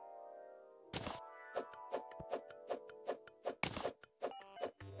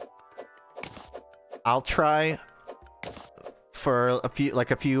 I'll try for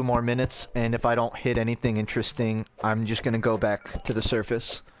a few more minutes, and if I don't hit anything interesting, I'm just gonna go back to the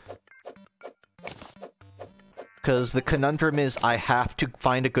surface. Because the conundrum is I have to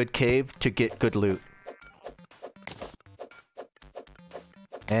find a good cave to get good loot.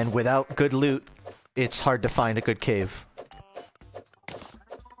 And without good loot, it's hard to find a good cave.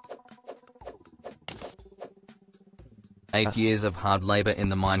 Eight years of hard labor in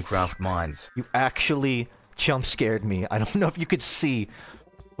the Minecraft mines. You actually jump scared me. I don't know if you could see.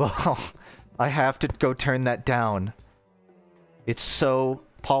 Well, I have to go turn that down. It's so...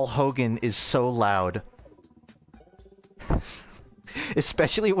 Paul Hogan is so loud.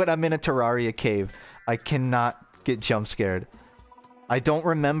 Especially when I'm in a Terraria cave. I cannot get jump scared. I don't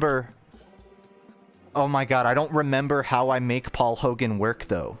remember... Oh my god, I don't remember how I make Paul Hogan work,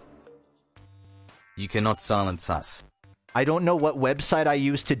 though. You cannot silence us. I don't know what website I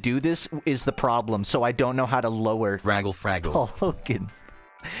use to do this is the problem, so I don't know how to lower... Raggle fraggle. Paul Hogan.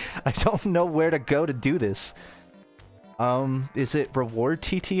 I don't know where to go to do this. Is it reward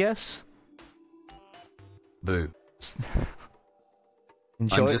TTS? Boo.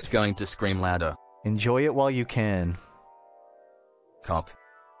 Enjoy I'm just going to scream louder. Enjoy it while you can. Cock.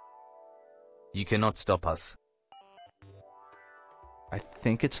 You cannot stop us. I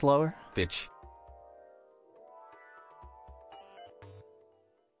think it's lower. Bitch.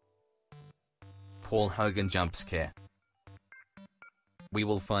 Paul Hogan jump scare. We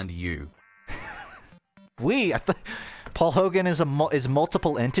will find you. Paul Hogan is is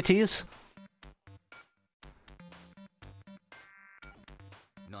multiple entities?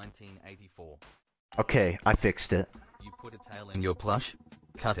 1984. Okay, I fixed it. You put a tail in your plush?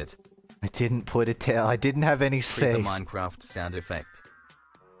 Cut it. I didn't put a tail. I didn't have any say. The Minecraft sound effect.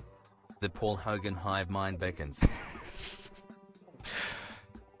 The Paul Hogan hive mind beckons.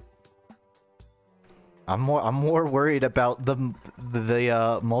 I'm more worried about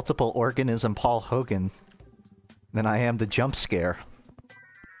the multiple organism Paul Hogan than I am the jump scare.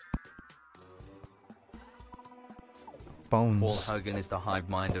 Bones. Paul Hogan is the hive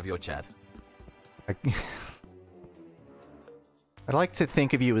mind of your chat. I'd like to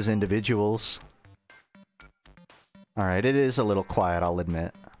think of you as individuals. Alright, it is a little quiet, I'll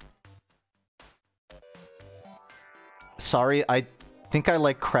admit. Sorry, I think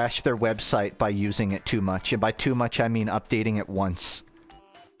I crashed their website by using it too much. And by too much, I mean updating it once.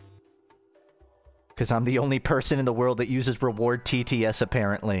 Because I'm the only person in the world that uses reward TTS,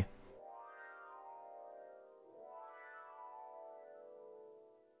 apparently.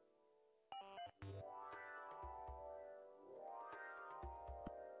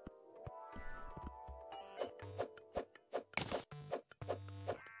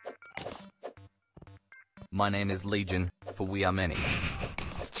 My name is Legion, for we are many.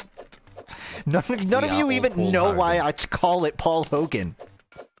 None of you even know why I call it Paul Hogan.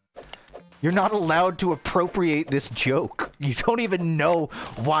 You're not allowed to appropriate this joke. You don't even know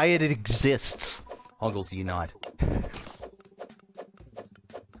why it exists. Hoggles unite.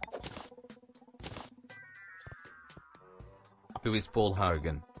 Who is Paul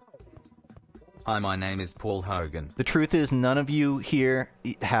Hogan? Hi, my name is Paul Hogan. The truth is, none of you here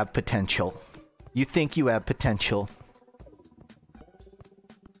have potential. You think you have potential.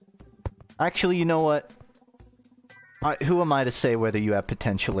 Actually, you know what? Who am I to say whether you have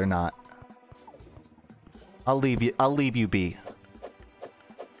potential or not? I'll leave you be.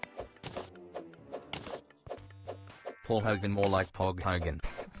 Paul Hogan, more like Pog Hogan.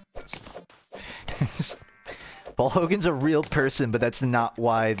 Paul Hogan's a real person, but that's not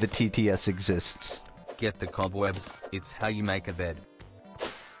why the TTS exists. Get the cobwebs, it's how you make a bed.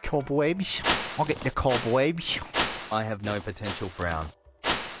 Cobwebs? I'll get the cobwebs. I have no potential, Brown.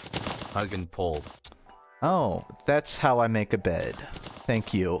 Hogan Paul. Oh, that's how I make a bed.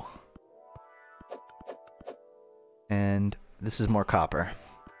 Thank you. And this is more copper.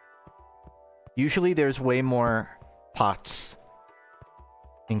 Usually there's way more pots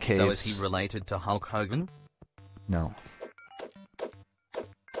in caves. So is he related to Hulk Hogan? No.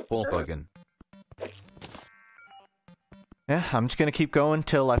 Paul Hogan. Yeah, I'm just gonna keep going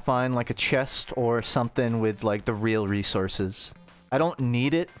till I find like a chest or something with like the real resources. I don't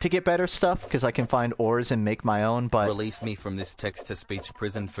need it to get better stuff because I can find ores and make my own, but release me from this text-to-speech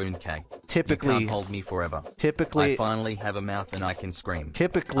prison, FUNKe. Typically, you can't hold me forever. Typically, I finally have a mouth and I can scream.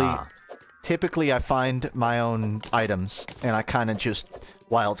 Typically I find my own items and I kind of just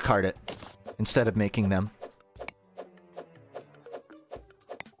wildcard it instead of making them.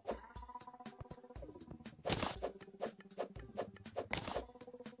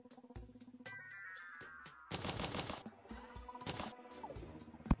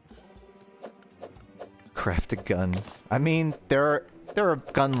 Craft a gun. I mean, there are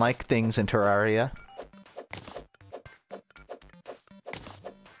gun-like things in Terraria.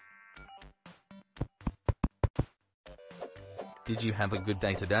 Did you have a good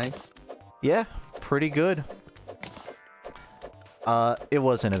day today? Yeah, pretty good. It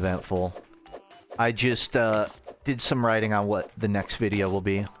wasn't eventful. I just, did some writing on what the next video will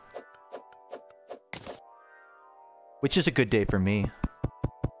be. Which is a good day for me.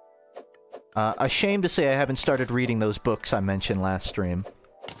 Ashamed to say I haven't started reading those books I mentioned last stream.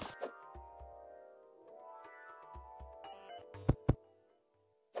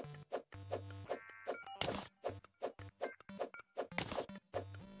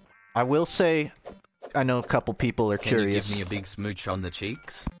 I will say, I know a couple people are curious. Can you give me a big smooch on the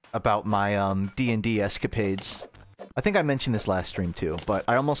cheeks? About my, D&D escapades. I think I mentioned this last stream too, but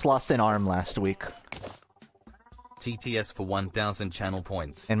I almost lost an arm last week. TTS for 1,000 channel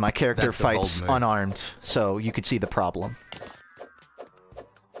points. And my character fights unarmed, so you could see the problem.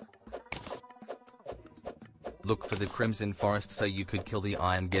 Look for the Crimson Forest so you could kill the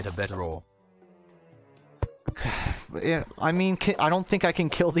eye and get a better ore. Yeah, I mean, I don't think I can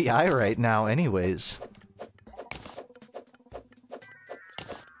kill the eye right now anyways.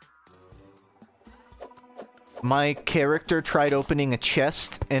 My character tried opening a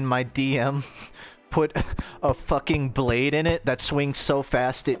chest, and my DM put a fucking blade in it that swings so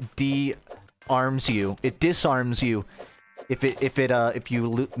fast it de-arms you. It disarms you if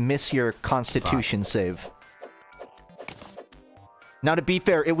you miss your Constitution save. Now, to be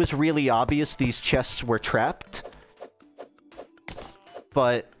fair, it was really obvious these chests were trapped.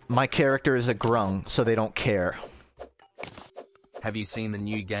 But my character is a grung, so they don't care. Have you seen the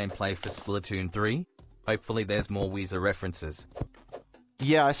new gameplay for Splatoon 3? Hopefully there's more Weezer references.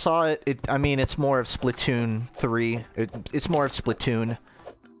 Yeah, I saw it. I mean, it's more of Splatoon 3. It's more of Splatoon.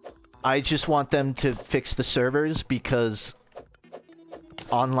 I just want them to fix the servers because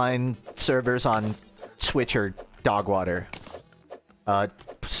online servers on Switch are dog water.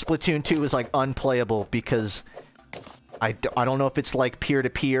 Splatoon 2 is like unplayable because I don't know if it's like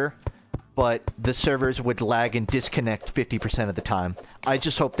peer-to-peer, but the servers would lag and disconnect 50% of the time. I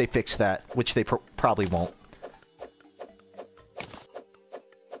just hope they fix that, which they probably won't.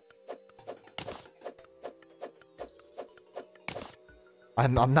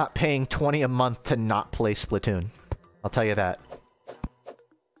 I'm not paying $20 a month to not play Splatoon. I'll tell you that.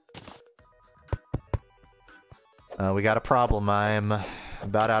 We got a problem. I'm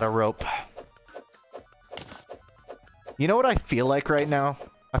about out of rope. You know what I feel like right now?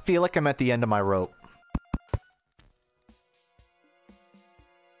 I feel like I'm at the end of my rope.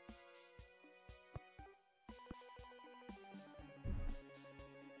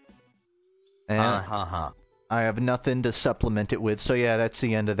 And I have nothing to supplement it with, so yeah, that's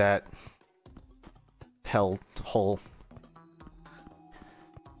the end of that hell hole.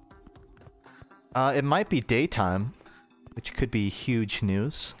 It might be daytime, which could be huge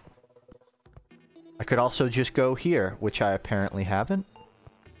news. I could also just go here, which I apparently haven't.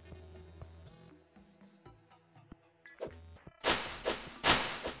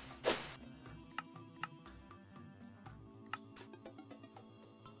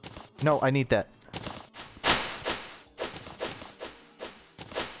 No, I need that.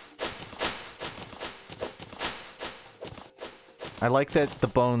 I like that the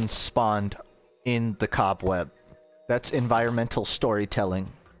bones spawned in the cobweb. That's environmental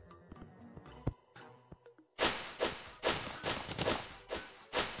storytelling.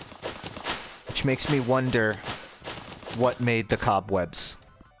 Which makes me wonder what made the cobwebs.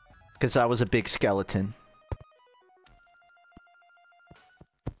 Because I was a big skeleton.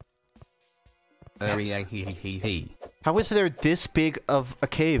 How is there this big of a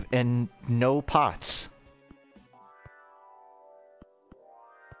cave and no pots?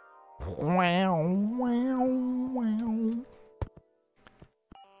 Wow, wow, wow.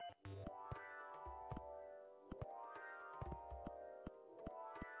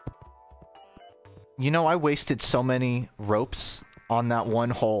 You know, I wasted so many ropes on that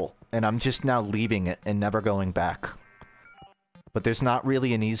one hole, and I'm just now leaving it and never going back. But there's not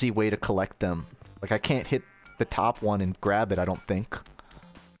really an easy way to collect them. Like, I can't hit the top one and grab it, I don't think.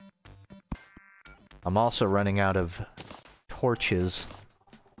 I'm also running out of torches.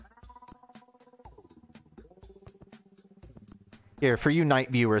 Here, for you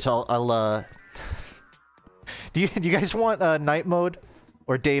night viewers, I'll do you guys want night mode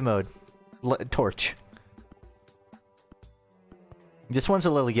or day mode? Torch. This one's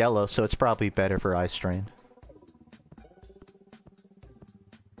a little yellow, so it's probably better for eye strain.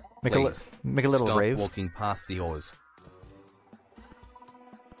 Make a little stop rave. Walking past the ores.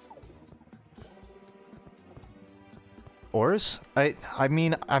 Ores? I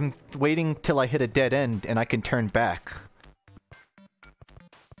mean, I'm waiting till I hit a dead end and I can turn back.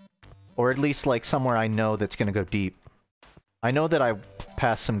 Or at least, like, somewhere I know that's gonna go deep. I know that I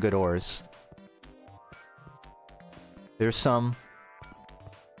passed some good ores. There's some...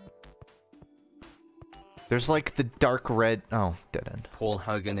 There's, like, the dark red... Oh, dead end. Paul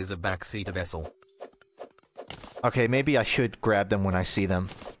Hogan is a backseat vessel. Okay, maybe I should grab them when I see them,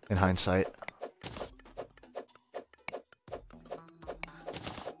 in hindsight.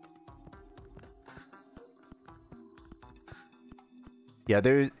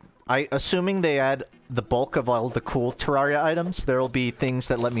 Yeah, assuming they add the bulk of all the cool Terraria items, there'll be things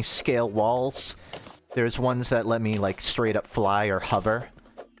that let me scale walls. There's ones that let me, like, straight up fly or hover.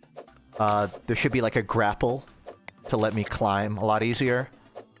 There should be, like, a grapple to let me climb a lot easier.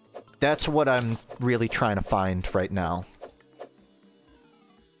 That's what I'm really trying to find right now.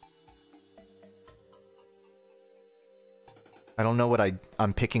 I don't know what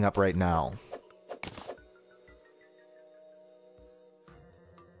I'm picking up right now.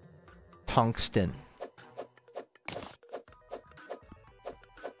 Tungsten.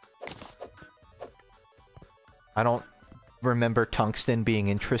 I don't remember tungsten being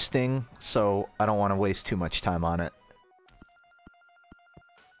interesting, so I don't want to waste too much time on it.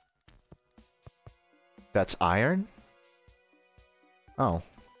 That's iron? Oh.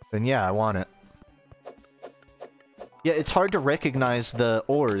 Then yeah, I want it. Yeah, it's hard to recognize the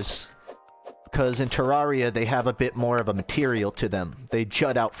ores, because in Terraria they have a bit more of a material to them. They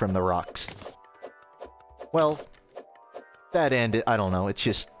jut out from the rocks. Well, that end, I don't know, it's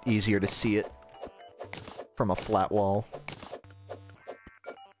just easier to see it from a flat wall.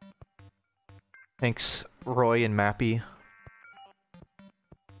 Thanks, Roy and Mappy.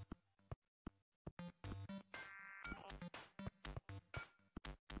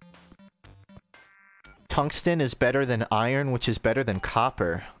 Tungsten is better than iron, which is better than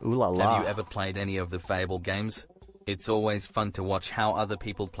copper. Ooh la la. Have you ever played any of the Fable games? It's always fun to watch how other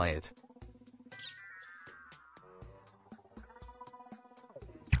people play it.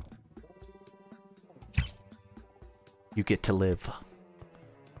 You get to live.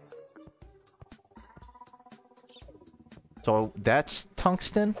 So that's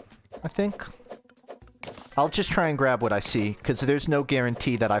tungsten, I think. I'll just try and grab what I see, because there's no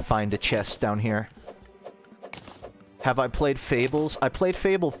guarantee that I find a chest down here. Have I played Fables? I played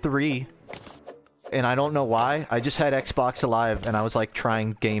Fable 3, and I don't know why. I just had Xbox Live, and I was like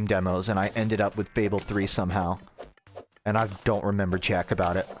trying game demos, and I ended up with Fable 3 somehow. And I don't remember jack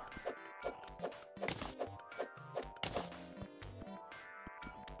about it.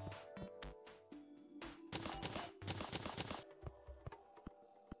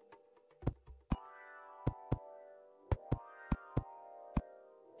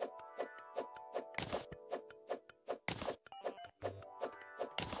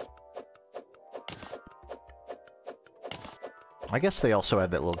 I guess they also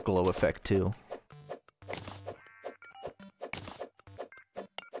had that little glow effect too.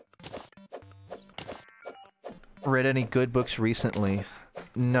 Read any good books recently?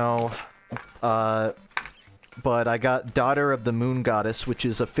 No. But I got Daughter of the Moon Goddess, which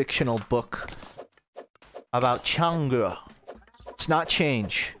is a fictional book about Chang'e. It's not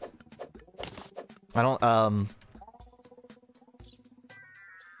change. I don't,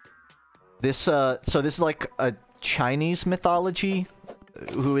 so this is like a Chinese mythology,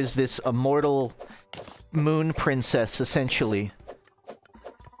 who is this immortal moon princess, essentially.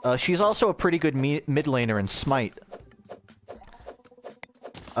 She's also a pretty good mid laner in Smite.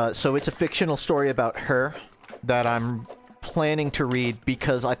 So it's a fictional story about her that I'm planning to read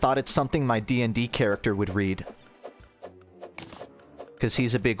because I thought it's something my D&D character would read. Because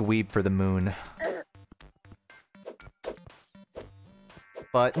he's a big weeb for the moon.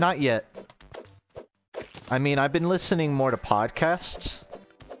 But not yet. I mean, I've been listening more to podcasts.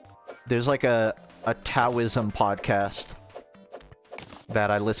 There's like a Taoism podcast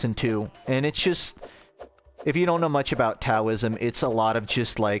that I listen to, and it's just, if you don't know much about Taoism, it's a lot of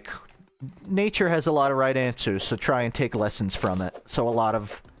just like, nature has a lot of right answers, so try and take lessons from it. So a lot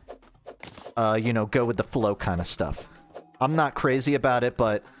of, you know, go with the flow kind of stuff. I'm not crazy about it,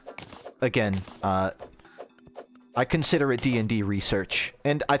 but again, I consider it D&D research,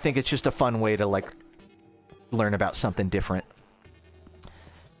 and I think it's just a fun way to, like, learn about something different.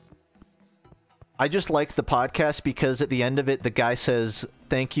 I just like the podcast because at the end of it, the guy says,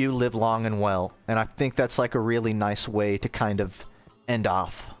 "Thank you, live long and well." And I think that's, like, a really nice way to kind of end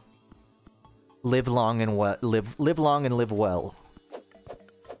off. Live long and well. Live long and live well.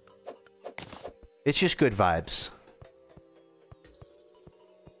 It's just good vibes.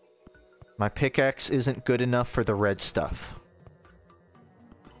 My pickaxe isn't good enough for the red stuff.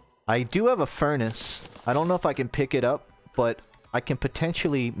 I do have a furnace. I don't know if I can pick it up, but I can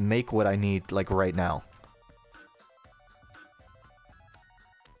potentially make what I need, like, right now.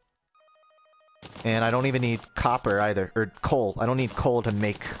 And I don't even need copper either, or coal. I don't need coal to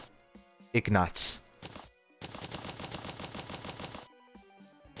make ignats.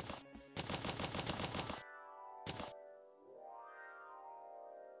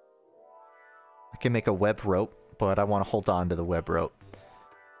 I can make a web rope, but I want to hold on to the web rope.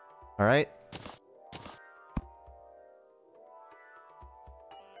 Alright.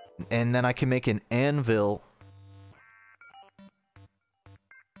 And then I can make an anvil.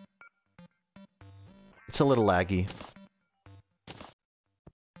 It's a little laggy.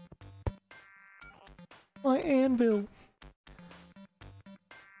 My anvil.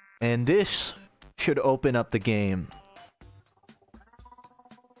 And this should open up the game.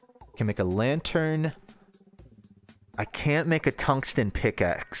 I can make a lantern. I can't make a tungsten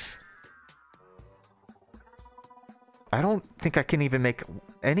pickaxe. I don't think I can even make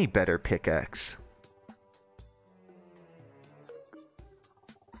any better pickaxe.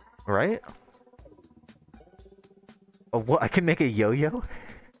 Right? Oh, what? I can make a yo-yo?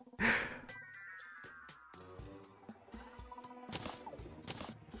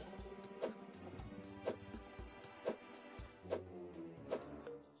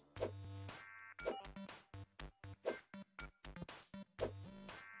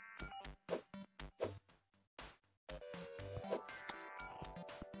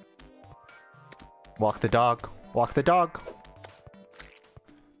 Walk the dog. Walk the dog.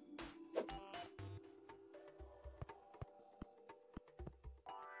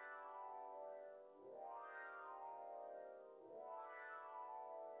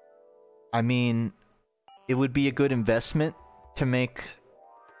 I mean, it would be a good investment to make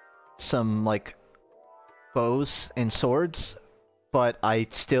some, like, bows and swords, but I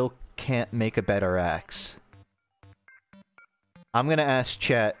still can't make a better axe. I'm gonna ask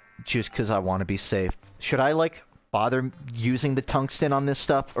chat just because I want to be safe. Should I, like, bother using the tungsten on this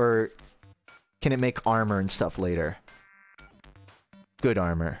stuff, or can it make armor and stuff later? Good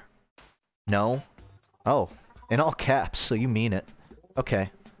armor. No? Oh, in all caps, so you mean it. Okay.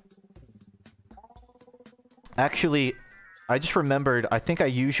 Actually, I just remembered, I think I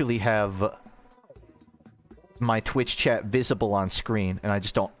usually have my Twitch chat visible on screen, and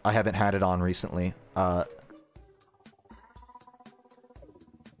I haven't had it on recently.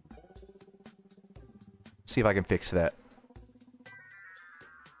 See if I can fix that.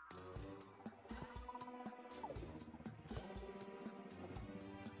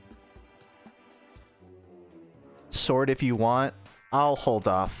 Sword if you want. I'll hold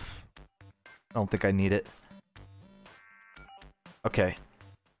off. I don't think I need it. Okay.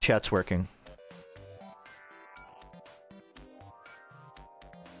 Chat's working.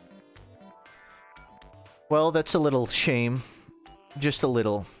 Well, that's a little shame. Just a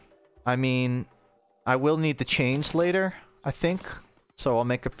little. I mean, I will need the chains later, I think. So I'll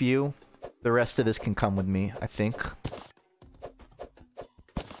make a few. The rest of this can come with me, I think.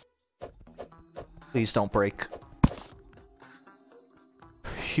 Please don't break.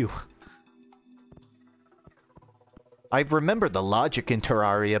 Phew. I remember the logic in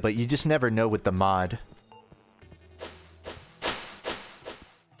Terraria, but you just never know with the mod.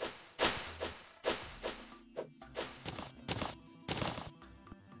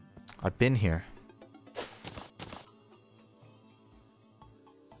 I've been here.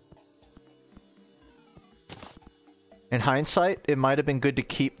 In hindsight, it might have been good to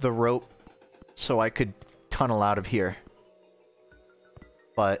keep the rope so I could tunnel out of here.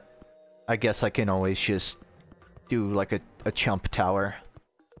 But I guess I can always just do like a chump tower.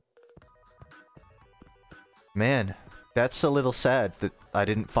 Man, that's a little sad that I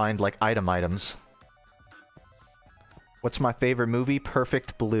didn't find like items. What's my favorite movie?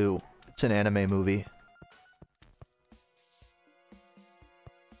 Perfect Blue. It's an anime movie.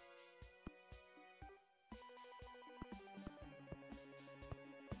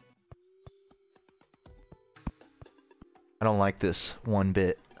 I don't like this one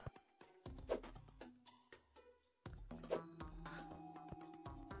bit.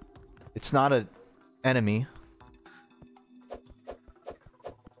 It's not an enemy.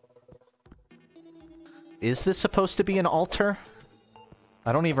 Is this supposed to be an altar?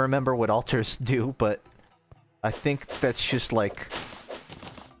 I don't even remember what altars do, but I think that's just like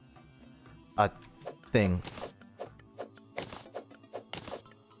a thing.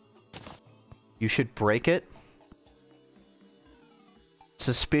 You should break it.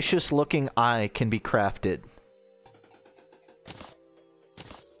 Suspicious looking eye can be crafted.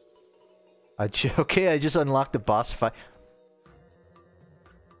 Okay, I just unlocked the boss fight.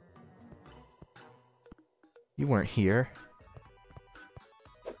 You weren't here.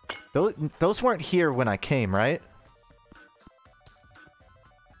 Those weren't here when I came, right?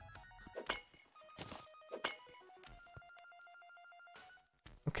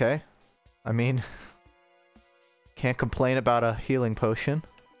 Okay. I mean, can't complain about a healing potion.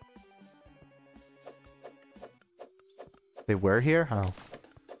 They were here? Oh.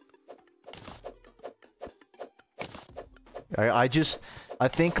 I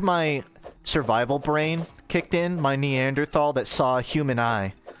think my survival brain kicked in, my Neanderthal that saw a human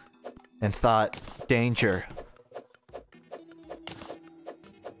eye and thought, danger.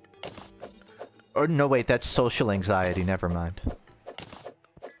 Or no, wait, that's social anxiety, never mind.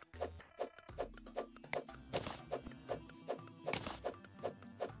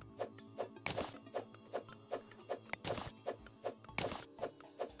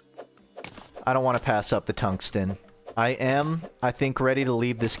 I don't want to pass up the tungsten. I am, I think, ready to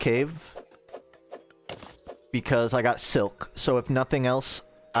leave this cave. Because I got silk. So if nothing else,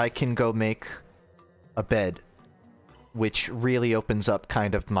 I can go make a bed. Which really opens up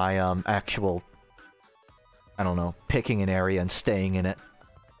kind of my, actual... I don't know, picking an area and staying in it.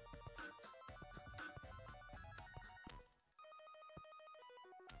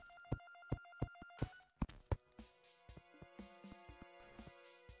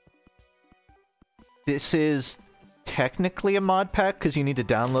 This is technically a mod pack because you need to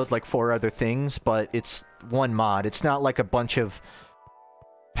download like 4 other things, but it's one mod. It's not like a bunch of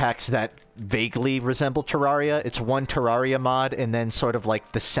packs that vaguely resemble Terraria. It's one Terraria mod and then sort of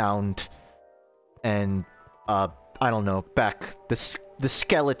like the sound and I don't know, the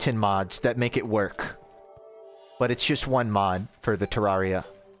skeleton mods that make it work. But it's just one mod for the Terraria.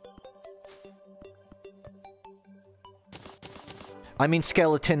 I mean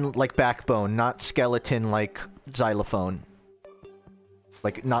skeleton like backbone, not skeleton like xylophone.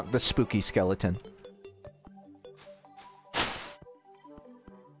 Like, not the spooky skeleton.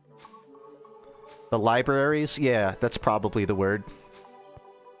 The libraries? Yeah, that's probably the word.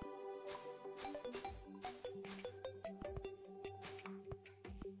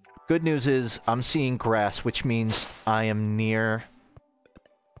 Good news is, I'm seeing grass, which means I am near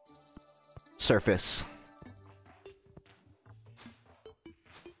surface.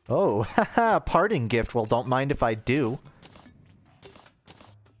 Oh, haha, parting gift. Well, don't mind if I do.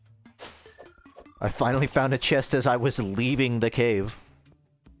 I finally found a chest as I was leaving the cave.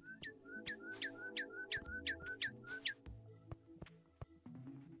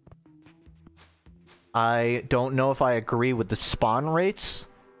 I don't know if I agree with the spawn rates,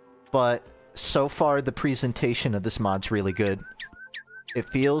 but so far the presentation of this mod's really good. It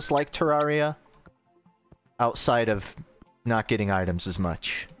feels like Terraria, outside of not getting items as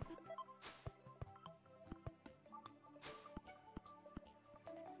much.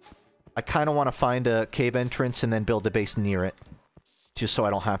 I kind of want to find a cave entrance and then build a base near it. just so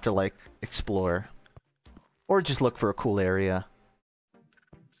I don't have to, like, explore. Or just look for a cool area.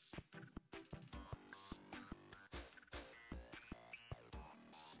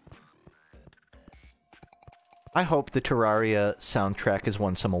 I hope the Terraria soundtrack has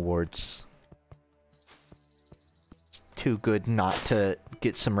won some awards. It's too good not to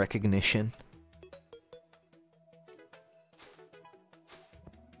get some recognition.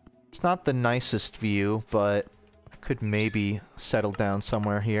 It's not the nicest view, but I could maybe settle down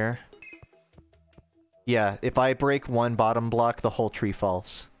somewhere here. Yeah, if I break one bottom block, the whole tree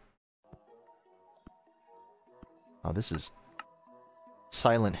falls. Oh, this is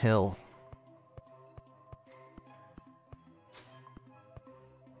Silent Hill.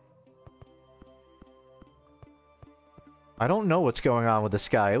 I don't know what's going on with the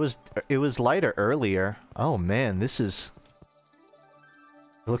sky. It was lighter earlier. Oh man, this is...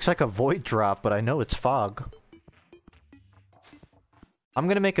 It looks like a void drop, but I know it's fog. I'm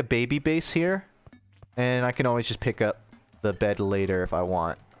gonna make a baby base here, and I can always just pick up the bed later if I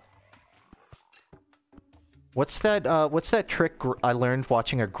want. What's that trick I learned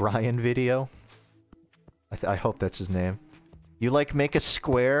watching a Brian video? I hope that's his name. You, like, make a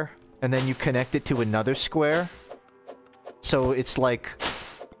square, and then you connect it to another square. So it's like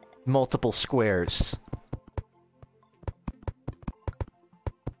multiple squares.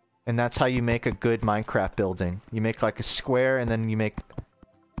 And that's how you make a good Minecraft building. You make like a square and then you make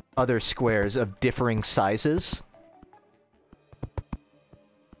other squares of differing sizes.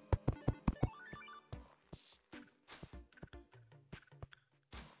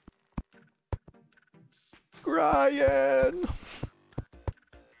 Brian!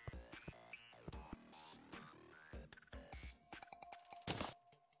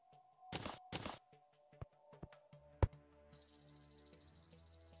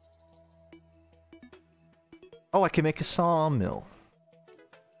 Oh, I can make a sawmill.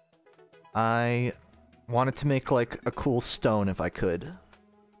 I wanted to make, like, a cool stone if I could.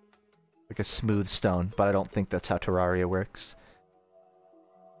 Like a smooth stone, but I don't think that's how Terraria works.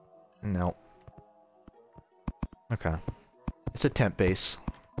 No. Okay. It's a tent base.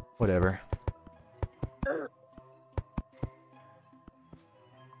 Whatever.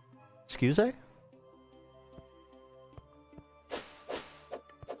 Excuse me?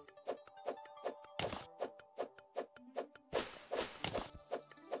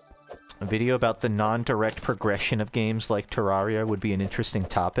 A video about the non-direct progression of games like Terraria would be an interesting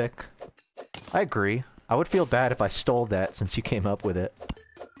topic. I agree. I would feel bad if I stole that since you came up with it.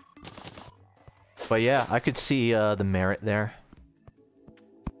 But yeah, I could see the merit there.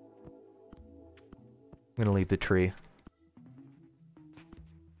 I'm gonna leave the tree.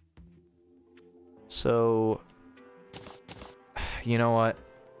 So... You know what?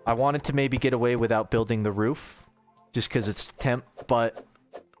 I wanted to maybe get away without building the roof. Just because it's temp, but...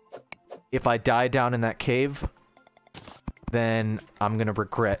 If I die down in that cave, then I'm gonna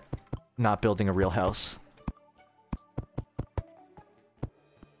regret not building a real house.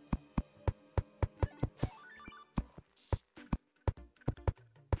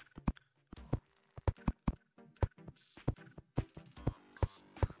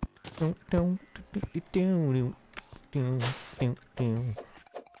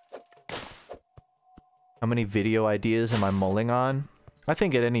 How many video ideas am I mulling on? I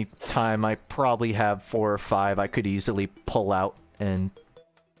think at any time I probably have 4 or 5 I could easily pull out and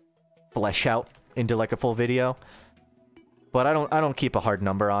flesh out into like a full video. But I don't keep a hard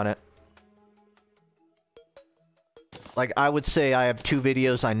number on it. Like, I would say I have 2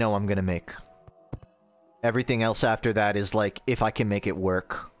 videos I know I'm gonna make. Everything else after that is like, if I can make it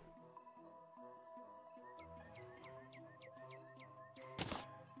work.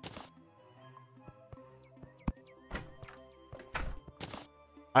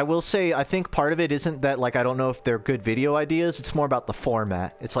 I will say, I think part of it isn't that, like, I don't know if they're good video ideas, it's more about the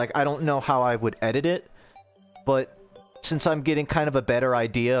format. It's like, I don't know how I would edit it, but since I'm getting kind of a better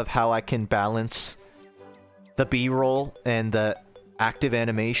idea of how I can balance the B-roll and the active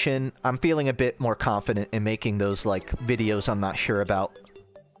animation, I'm feeling a bit more confident in making those, like, videos I'm not sure about.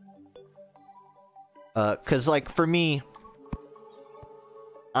 'Cause, like, for me,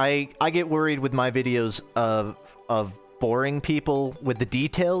 I get worried with my videos of boring people with the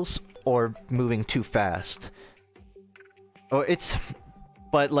details or moving too fast.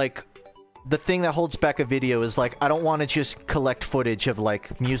 But like, the thing that holds back a video is like, I don't want to just collect footage of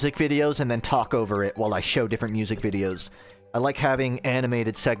like music videos and then talk over it while I show different music videos. I like having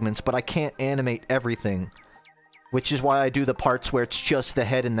animated segments, but I can't animate everything, which is why I do the parts where it's just the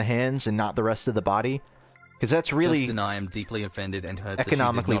head and the hands and not the rest of the body. Because that's really Justin, I am deeply offended and hurt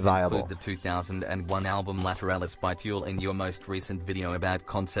economically that you did not viable. include the 2001 album Lateralis by Tool in your most recent video about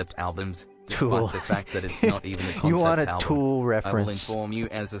concept albums, despite Tool. the fact that it's not even a concept You want a album. Tool I reference. will inform you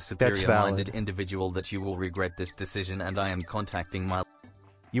as a superior-minded individual that you will regret this decision, and I am contacting my...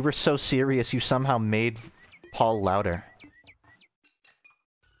 You were so serious, you somehow made Paul louder.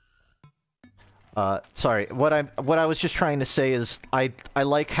 Sorry. What I was just trying to say is I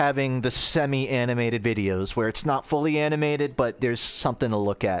like having the semi-animated videos where it's not fully animated, but there's something to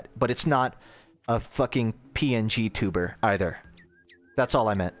look at. But it's not a fucking PNG tuber either. That's all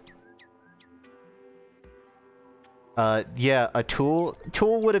I meant. Yeah, a Tool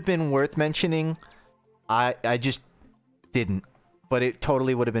would have been worth mentioning. I just didn't. But it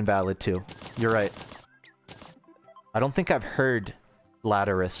totally would have been valid too. You're right. I don't think I've heard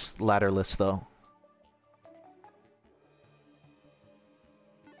Lateralis though.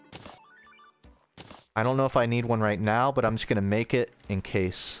 I don't know if I need one right now, but I'm just gonna make it in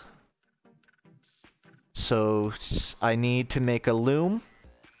case. So, I need to make a loom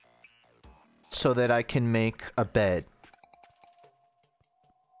so that I can make a bed.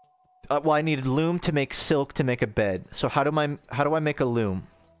 Well, I needed loom to make silk to make a bed. So how do I make a loom?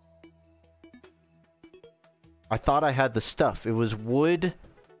 I thought I had the stuff. It was wood,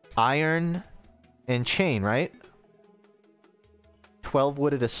 iron, and chain, right? 12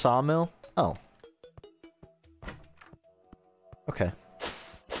 wood at a sawmill? Oh. Okay.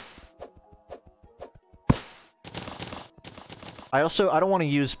 I don't want to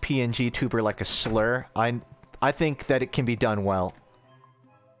use PNG tuber like a slur. I think that it can be done well.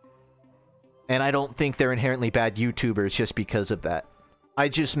 And I don't think they're inherently bad YouTubers just because of that. I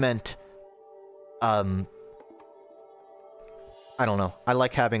just meant, I don't know. I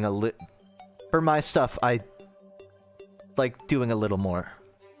like having for my stuff, I like doing a little more.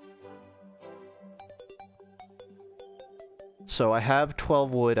 So I have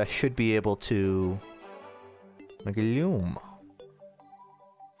 12 wood. I should be able to make a loom.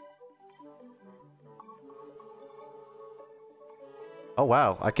 Oh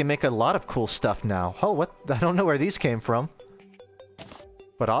wow, I can make a lot of cool stuff now. Oh, what? I don't know where these came from.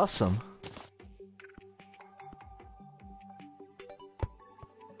 But awesome.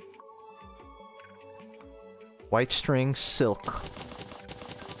 White string, silk.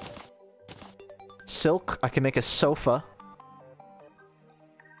 Silk, I can make a sofa.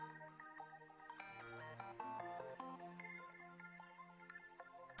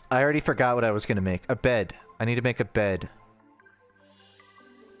 I already forgot what I was gonna make. A bed. I need to make a bed.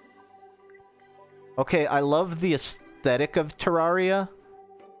 Okay, I love the aesthetic of Terraria,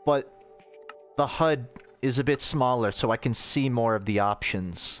 but the HUD is a bit smaller, so I can see more of the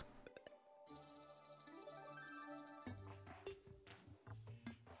options.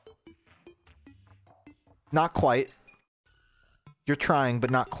 Not quite. You're trying,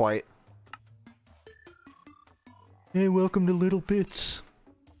 but not quite. Hey, welcome to Little Bits.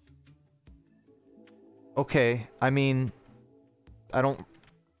 Okay, I mean, I don't...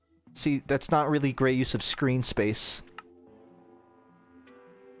 See, that's not really great use of screen space.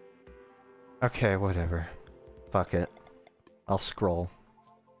 Okay, whatever. Fuck it. I'll scroll.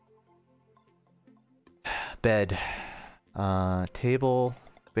 Bed. Table.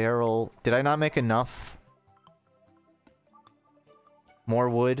 Barrel. Did I not make enough? More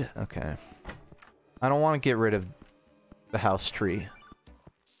wood? Okay. I don't want to get rid of the house tree.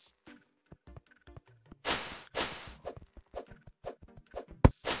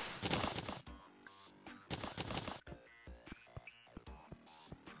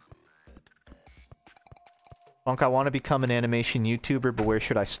 FUNKe, I want to become an animation YouTuber, but where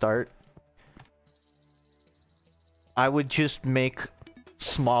should I start? I would just make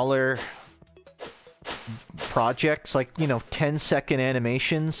smaller projects, like, you know, 10-second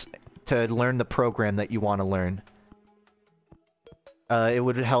animations to learn the program that you want to learn. It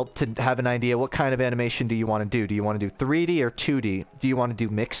would help to have an idea, what kind of animation do you want to do? Do you want to do 3D or 2D? Do you want to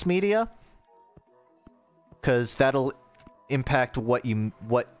do mixed media? Because that'll impact what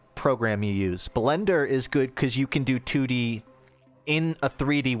program you use. Blender is good because you can do 2D in a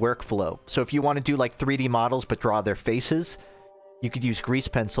 3D workflow. So if you want to do like 3D models but draw their faces, you could use Grease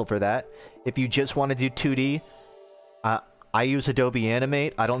Pencil for that. If you just want to do 2D, I use Adobe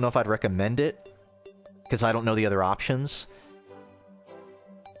Animate. I don't know if I'd recommend it because I don't know the other options.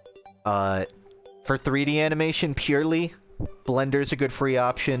 For 3D animation purely, Blender's a good free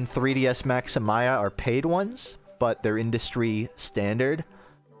option. 3ds Max and Maya are paid ones, but they're industry standard.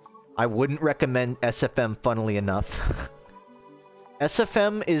 I wouldn't recommend SFM, funnily enough.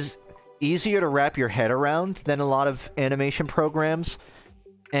 SFM is easier to wrap your head around than a lot of animation programs,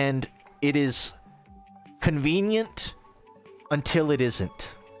 and it is convenient until it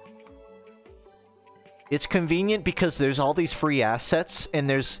isn't. It's convenient because there's all these free assets, and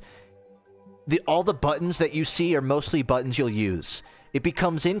there's... all the buttons that you see are mostly buttons you'll use. It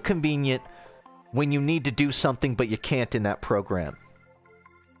becomes inconvenient when you need to do something but you can't in that program.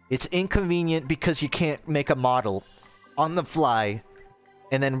 It's inconvenient because you can't make a model on the fly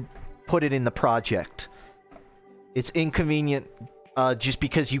and then put it in the project. It's inconvenient just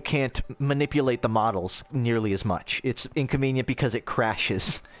because you can't manipulate the models nearly as much. It's inconvenient because it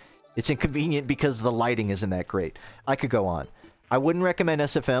crashes. It's inconvenient because the lighting isn't that great. I could go on. I wouldn't recommend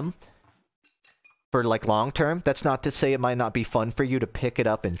SFM for, like, long term. That's not to say it might not be fun for you to pick it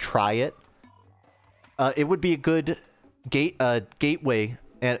up and try it. It would be a good gateway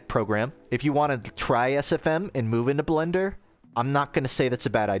program. If you want to try SFM and move into Blender, I'm not going to say that's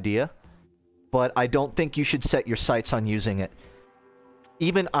a bad idea. But I don't think you should set your sights on using it.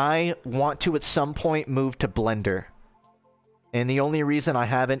 Even I want to, at some point, move to Blender. And the only reason I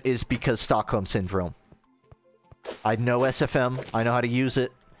haven't is because Stockholm Syndrome. I know SFM. I know how to use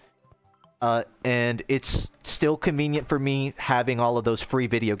it. And it's still convenient for me having all of those free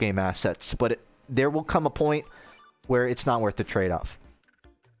video game assets. But there will come a point where it's not worth the trade-off.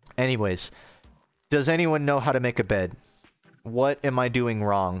 Anyways, does anyone know how to make a bed? What am I doing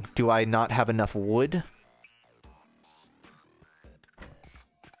wrong? Do I not have enough wood?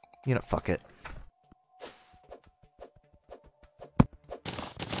 You know, fuck it.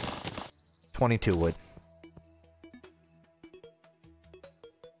 $22 wood.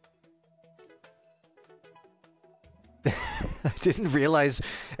 I didn't realize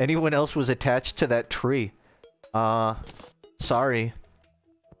anyone else was attached to that tree. Sorry.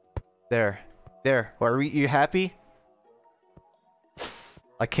 There. There. Are you happy?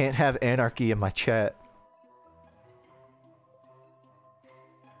 I can't have anarchy in my chat.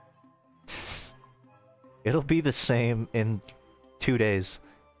 It'll be the same in 2 days.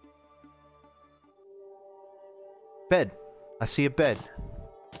 Bed. I see a bed.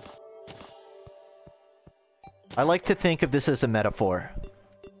 I like to think of this as a metaphor.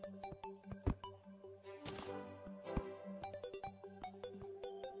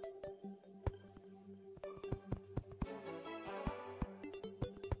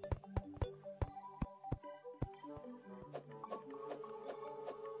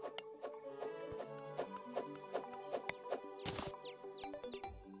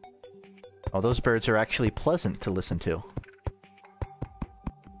 Oh, those birds are actually pleasant to listen to.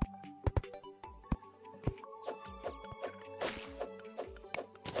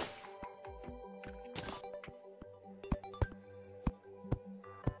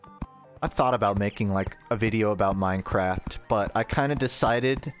 I thought about making, like, a video about Minecraft, but I kind of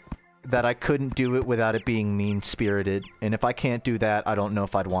decided that I couldn't do it without it being mean-spirited, and if I can't do that, I don't know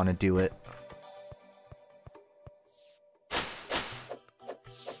if I'd want to do it.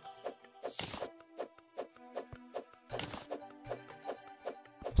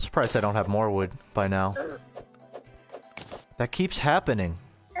 I'm surprised I don't have more wood by now. That keeps happening.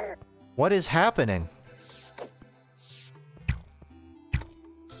 What is happening?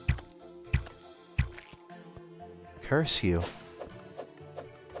 Curse you.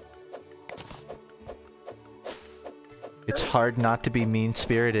 It's hard not to be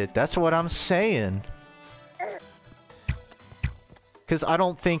mean-spirited. That's what I'm saying. Because I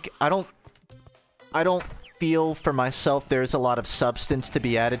don't feel for myself there's a lot of substance to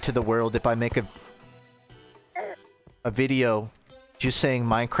be added to the world if I make a video just saying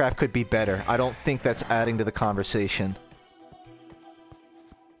Minecraft could be better. I don't think that's adding to the conversation.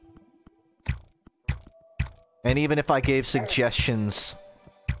 And even if I gave suggestions,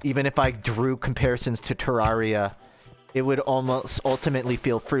 even if I drew comparisons to Terraria, it would almost ultimately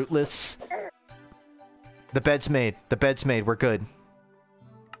feel fruitless. The bed's made. The bed's made. We're good.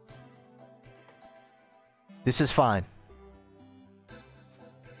 This is fine.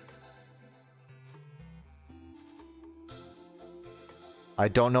 I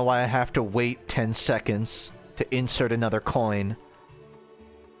don't know why I have to wait 10 seconds to insert another coin.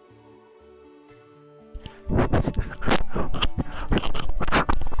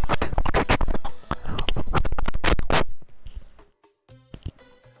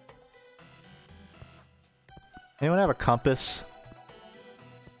 Anyone have a compass?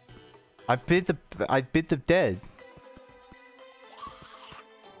 I bid the dead.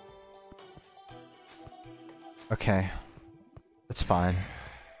 Okay. That's fine.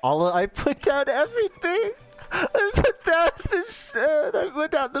 I put down everything! I put down the shed, I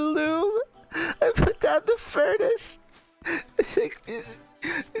put down the loom, I put down the furnace. I'm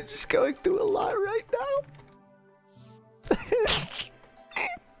just going through a lot right now.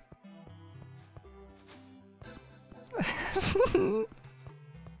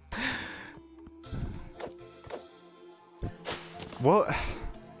 What?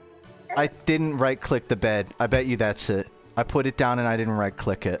 I didn't right-click the bed. I bet you that's it. I put it down and I didn't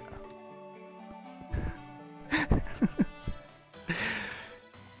right-click it.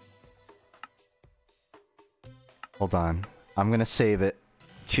 Hold on. I'm gonna save it,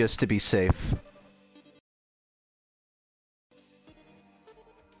 just to be safe.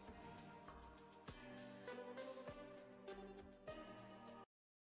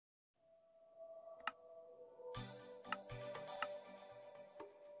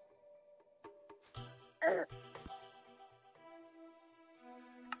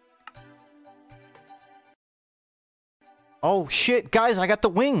 Oh shit, guys, I got the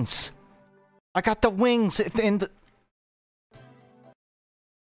wings! I got the wings in the...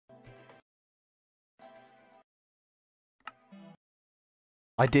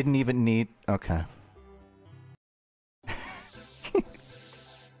 I didn't even need... Okay.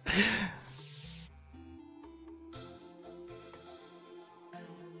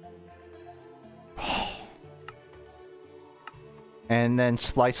 And then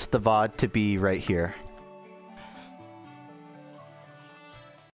splice the VOD to be right here.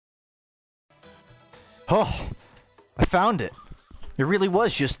 Oh! I found it! It really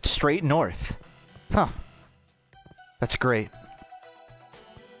was just straight north. Huh. That's great.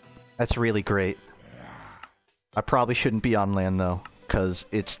 That's really great. I probably shouldn't be on land though, because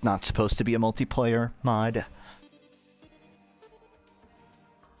it's not supposed to be a multiplayer mod.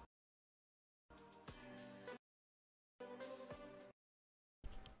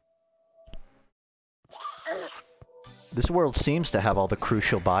 This world seems to have all the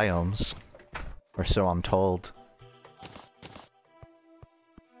crucial biomes. Or so I'm told.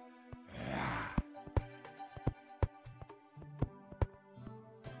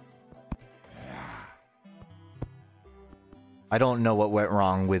 I don't know what went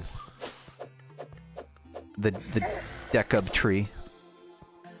wrong with the Decub tree.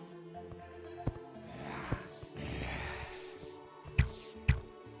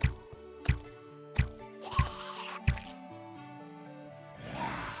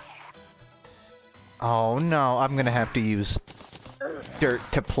 Oh no, I'm gonna have to use dirt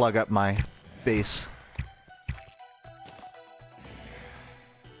to plug up my base.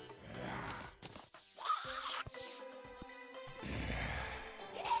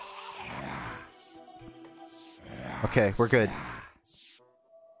 Okay, we're good.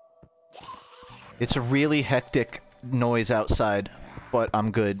 It's a really hectic noise outside, but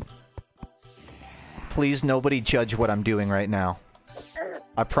I'm good. Please, nobody judge what I'm doing right now.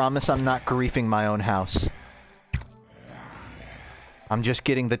 I promise I'm not griefing my own house. I'm just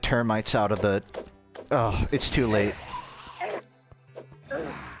getting the termites out of the... Oh, it's too late.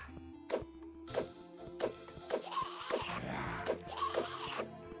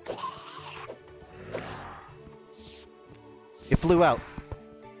 It flew out.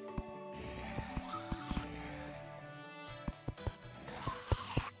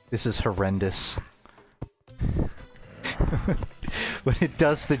 This is horrendous. But it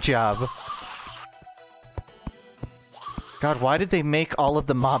does the job. God, why did they make all of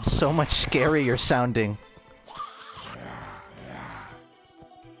the mobs so much scarier sounding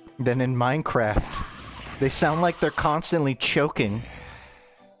than in Minecraft? They sound like they're constantly choking.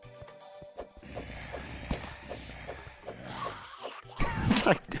 It's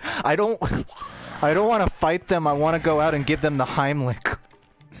like, I don't want to fight them, I want to go out and give them the Heimlich.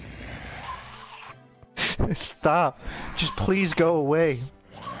 Stop. Just please go away.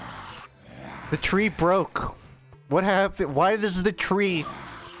 The tree broke. What happened? Why does the tree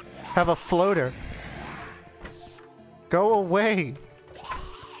have a floater? Go away.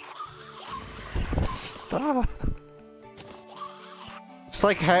 Stop.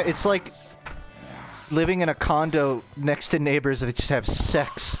 It's like living in a condo next to neighbors that just have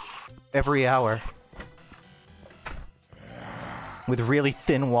sex every hour. With really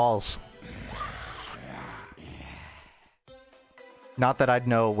thin walls. Not that I'd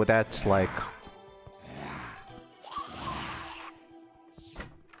know what that's like.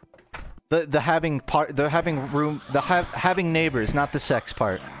 Having neighbors, not the sex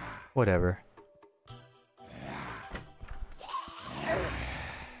part. Whatever.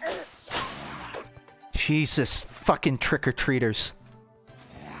 Jesus, fucking trick-or-treaters.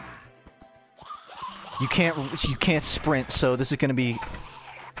 You can't sprint, so this is gonna be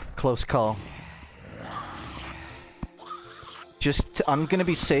close call. I'm gonna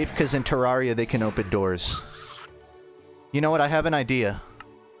be safe because in Terraria they can open doors. You know what? I have an idea.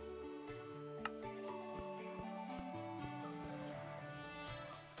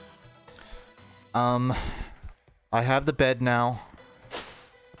 I have the bed now,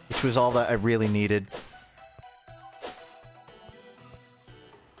 which was all that I really needed.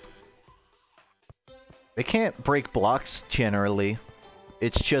 They can't break blocks generally.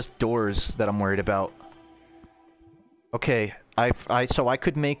 It's just doors that I'm worried about. Okay, so I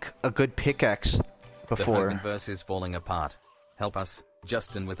could make a good pickaxe before. The Hoganverse is falling apart. Help us,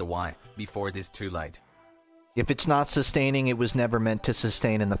 Justin with a Y, before it is too late. If it's not sustaining, it was never meant to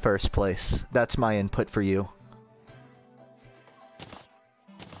sustain in the first place. That's my input for you.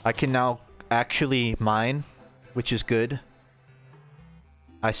 I can now actually mine, which is good.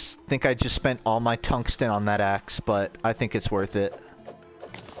 I think I just spent all my tungsten on that axe, but I think it's worth it.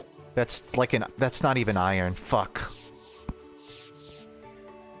 That's like that's not even iron. Fuck.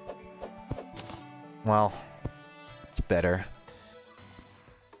 Well, it's better.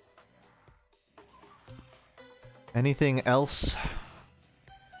 Anything else?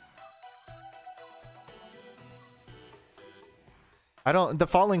 The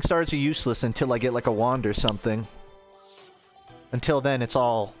falling stars are useless until I get like a wand or something. Until then, it's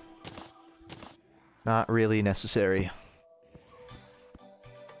all not really necessary.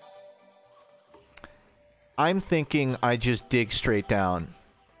 I'm thinking I just dig straight down.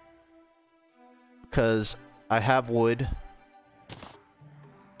 Because I have wood.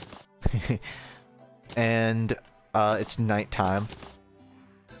 And it's nighttime.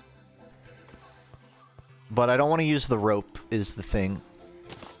 But I don't want to use the rope, is the thing.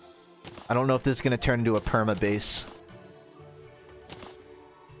 I don't know if this is going to turn into a perma base.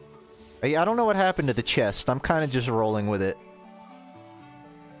 I don't know what happened to the chest. I'm kind of just rolling with it.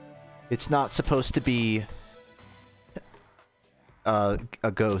 It's not supposed to be a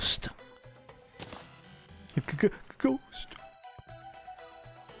ghost. Ghost.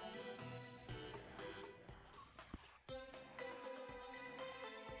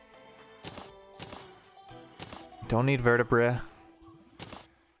 Don't need vertebrae.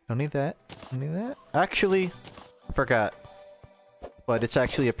 Don't need that. Don't need that. Actually, I forgot. But it's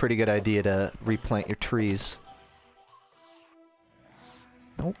actually a pretty good idea to replant your trees.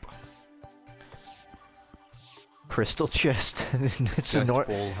 Nope. Crystal chest. It's Just a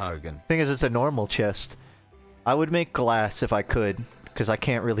Paul Hogan. Thing is, it's a normal chest. I would make glass if I could, because I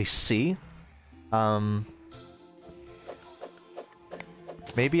can't really see.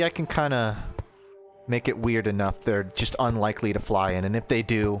 Maybe I can kind of make it weird enough they're just unlikely to fly in, and if they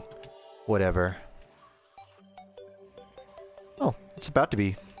do, whatever. Oh, it's about to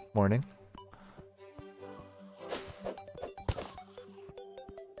be morning.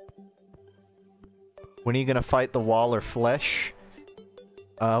 When are you gonna fight the wall or flesh?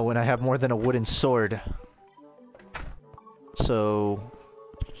 When I have more than a wooden sword. So,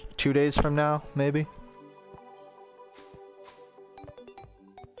 2 days from now, maybe?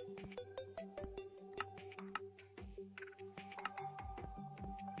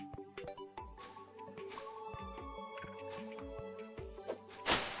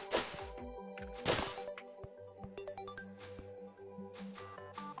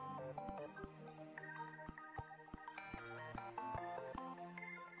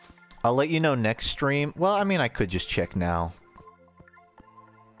 I'll let you know next stream. Well, I mean, I could just check now.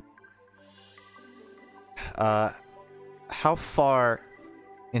 How far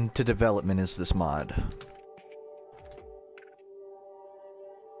into development is this mod?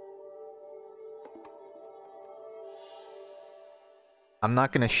 I'm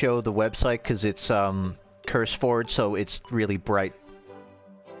not going to show the website because it's curse forward, so it's really bright.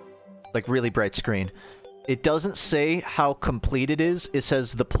 Like, really bright screen. It doesn't say how complete it is. It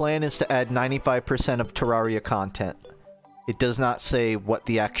says the plan is to add 95% of Terraria content. It does not say what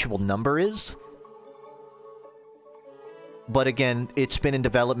the actual number is. But again, it's been in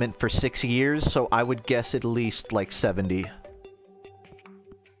development for 6 years, so I would guess at least like 70.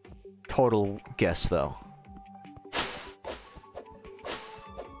 Total guess, though.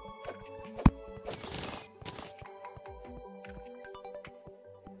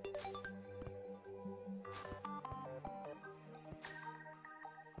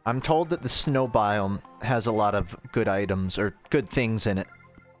 I'm told that the snow biome has a lot of good items, or good things in it.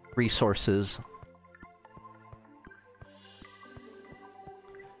 Resources.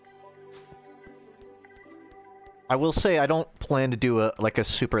 I will say I don't plan to do a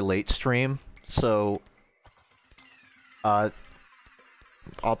super late stream, so I'll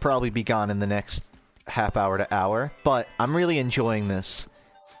probably be gone in the next half hour to hour, but I'm really enjoying this.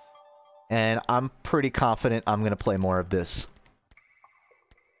 And I'm pretty confident I'm going to play more of this.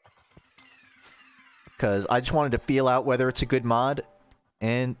 Because I just wanted to feel out whether it's a good mod,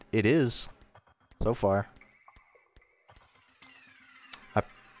 and it is, so far.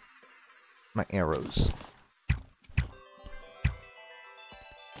 My arrows.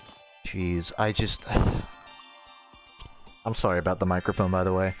 Jeez, I just... I'm sorry about the microphone, by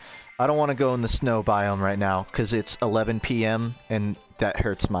the way. I don't want to go in the snow biome right now, because it's 11 p.m. and that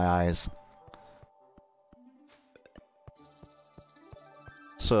hurts my eyes.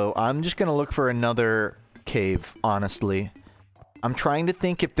 So I'm just gonna look for another cave, honestly. I'm trying to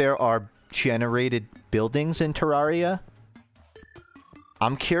think if there are generated buildings in Terraria.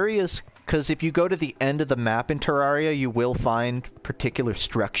 I'm curious, because if you go to the end of the map in Terraria, you will find particular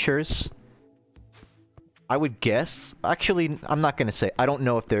structures. I would guess. Actually, I'm not gonna say. I don't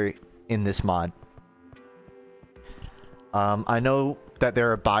know if they're in this mod. I know that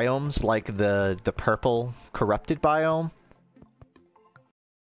there are biomes like the purple corrupted biome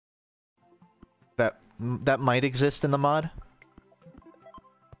that might exist in the mod.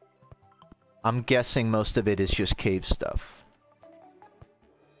 I'm guessing most of it is just cave stuff.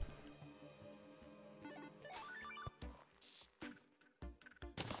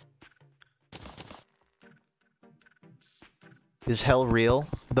 Is hell real?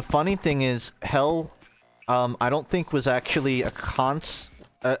 The funny thing is, hell, I don't think was actually a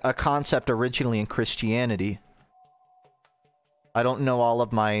concept originally in Christianity. I don't know all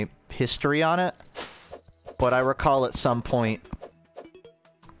of my history on it, but I recall at some point,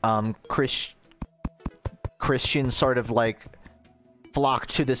 Christians sort of like flocked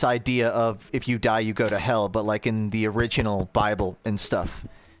to this idea of if you die, you go to hell, but like in the original Bible and stuff,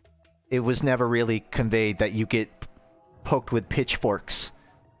 it was never really conveyed that you get poked with pitchforks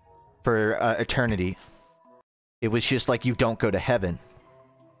for eternity. It was just like you don't go to heaven,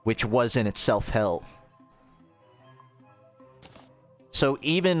 which was in itself hell. So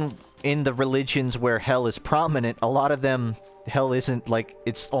even in the religions where hell is prominent, a lot of them, hell isn't like,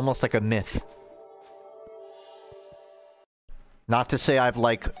 it's almost like a myth. Not to say I've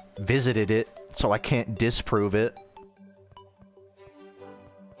like visited it, so I can't disprove it.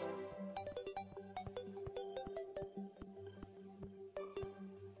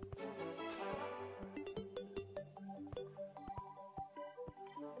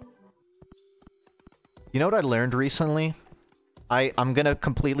 You know what I learned recently? I'm gonna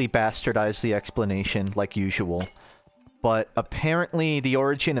completely bastardize the explanation, like usual. But apparently the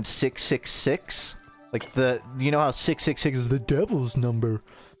origin of 666, like you know how 666 is the devil's number?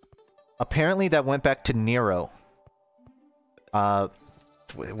 Apparently that went back to Nero.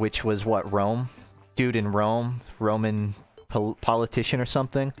 Which was what, Rome? Dude in Rome, Roman politician or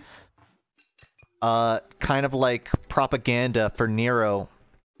something. Kind of like propaganda for Nero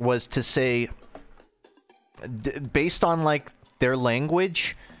was to say, based on like their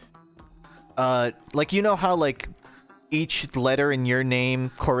language, like you know how like each letter in your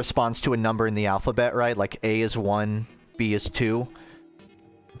name corresponds to a number in the alphabet, right? Like A is 1, B is 2.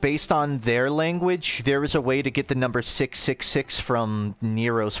 Based on their language, there was a way to get the number 666 from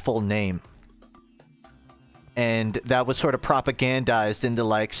Nero's full name. And that was sort of propagandized into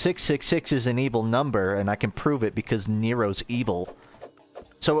like 666 is an evil number, and I can prove it because Nero's evil.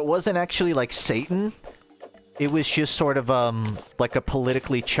 So it wasn't actually like Satan. It was just sort of, like a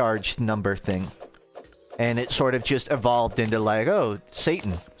politically charged number thing. And it sort of just evolved into like, oh,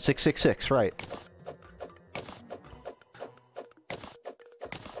 Satan, 666, right.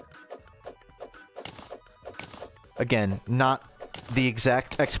 Again, not the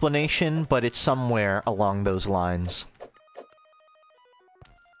exact explanation, but it's somewhere along those lines.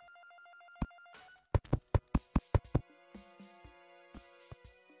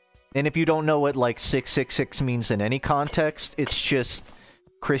 And if you don't know what, like, 666 means in any context, it's just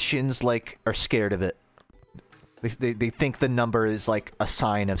Christians, like, are scared of it. They think the number is, like, a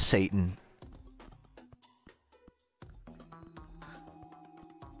sign of Satan.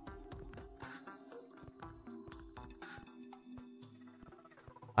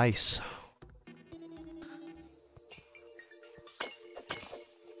 Ice.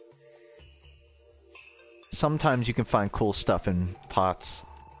 Sometimes you can find cool stuff in pots.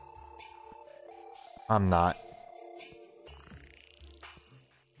 I'm not.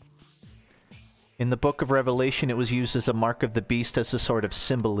 In the Book of Revelation, it was used as a mark of the beast as a sort of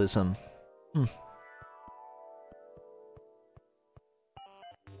symbolism.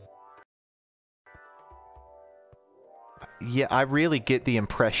 Yeah, I really get the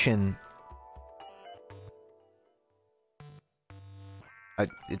impression...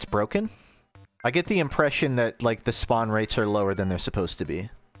 it's broken? I get the impression that, like, the spawn rates are lower than they're supposed to be.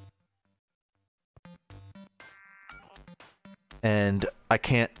 And I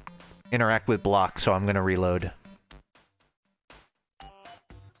can't interact with blocks, so I'm gonna reload.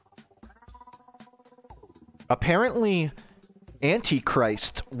 Apparently,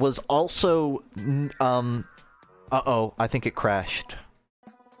 Antichrist was also, uh-oh, I think it crashed.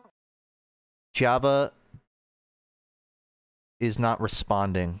 Java is not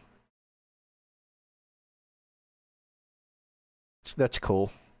responding. So that's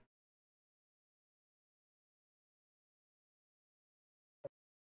cool.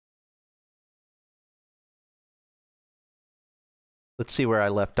 Let's see where I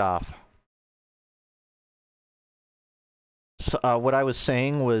left off. So, what I was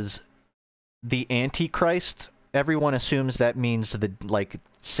saying was the Antichrist. Everyone assumes that means like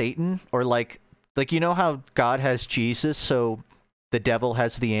Satan, or like you know how God has Jesus, so the devil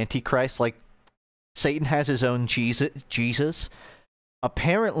has the Antichrist. Like Satan has his own Jesus.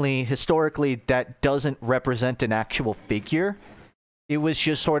 Apparently, historically, that doesn't represent an actual figure. It was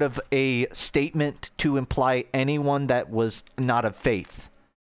just sort of a statement to imply anyone that was not of faith.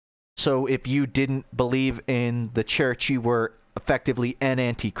 So if you didn't believe in the church, you were effectively an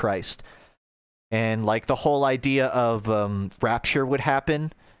Antichrist. And like the whole idea of rapture would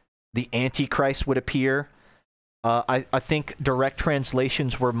happen, the Antichrist would appear. I think direct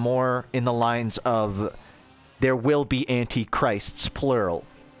translations were more in the lines of there will be Antichrists, plural.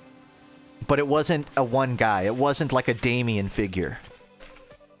 But it wasn't a one guy. It wasn't like a Damien figure.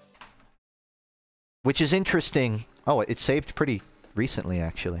 Which is interesting. Oh, it saved pretty recently,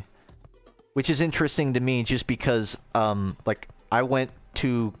 actually. Which is interesting to me just because, like, I went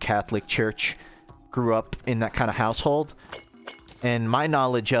to Catholic church, grew up in that kind of household, and my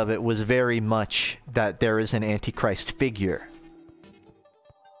knowledge of it was very much that there is an Antichrist figure.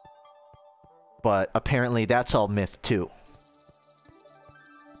 But apparently that's all myth, too.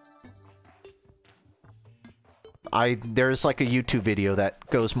 There's like a YouTube video that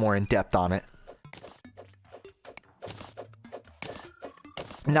goes more in depth on it.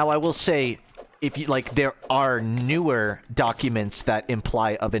 Now, I will say, if you like, there are newer documents that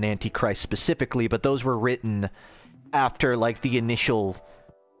imply of an Antichrist specifically, but those were written after, like, the initial,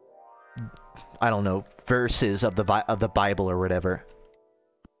 I don't know, verses of the Bible or whatever.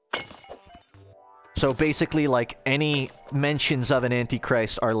 So basically, like, any mentions of an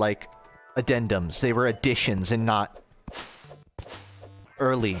Antichrist are, like, addendums. They were additions and not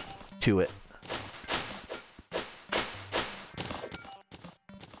early to it.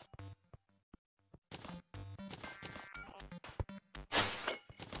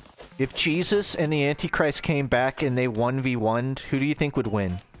 If Jesus and the Antichrist came back and they 1v1'd, who do you think would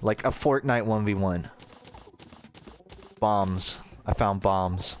win? Like a Fortnite 1v1. Bombs. I found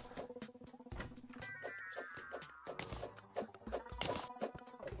bombs.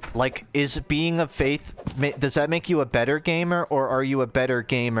 Like, is being of faith... Does that make you a better gamer, or are you a better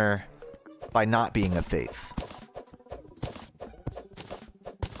gamer by not being of faith?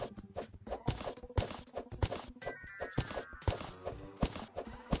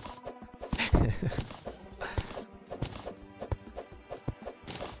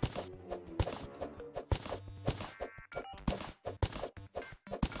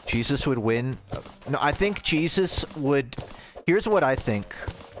 Jesus would win? No, I think Jesus would... Here's what I think.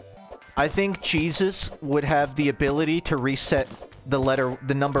 I think Jesus would have the ability to reset the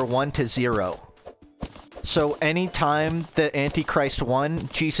number 1 to 0. So anytime the Antichrist won,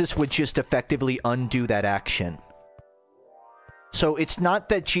 Jesus would just effectively undo that action. So it's not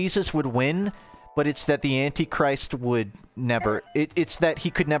that Jesus would win, but it's that the Antichrist would never... It's that he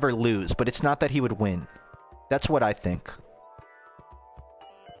could never lose, but it's not that he would win. That's what I think.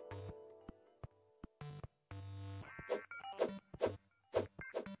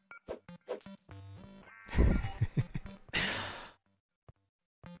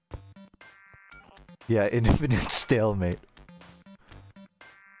 Yeah, infinite stalemate.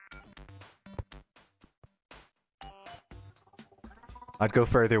 I'd go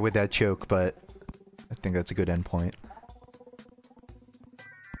further with that joke, but I think that's a good endpoint.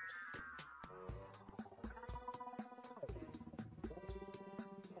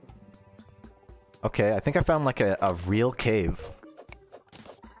 Okay, I think I found like a real cave.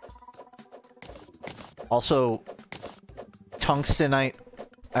 Also, tungstenite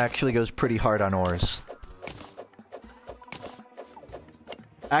actually goes pretty hard on ores.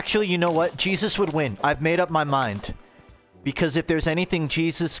 Actually, you know what? Jesus would win. I've made up my mind. Because if there's anything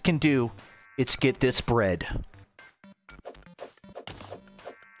Jesus can do, it's get this bread.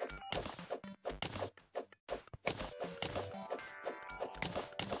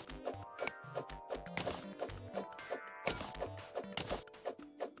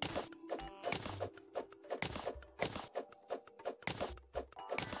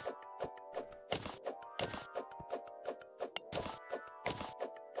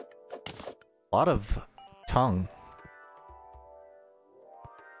 A lot of tongue.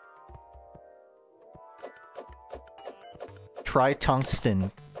 Try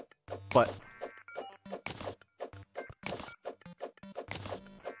tungsten, but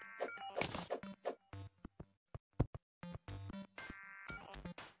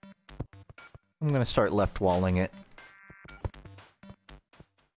I'm gonna start left walling it.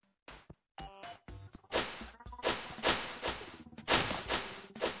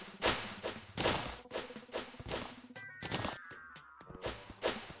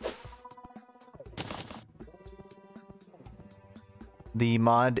 The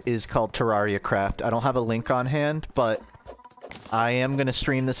mod is called Terrariacraft. I don't have a link on hand, but I am gonna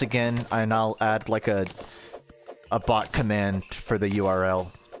stream this again, and I'll add like a bot command for the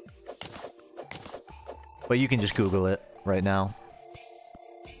URL. But you can just Google it right now.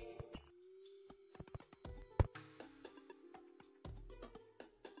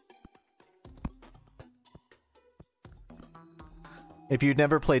 If you've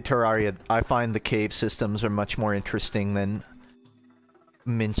never played Terraria, I find the cave systems are much more interesting than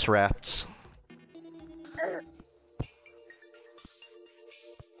mince rafts.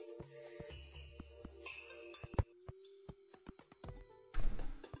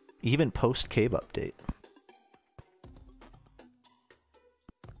 Even post-cave update.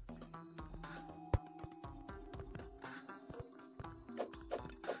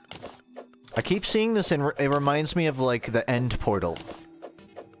 I keep seeing this and it reminds me of like the end portal.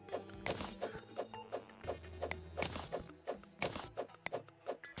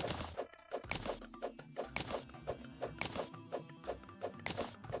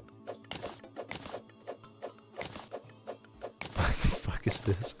 Is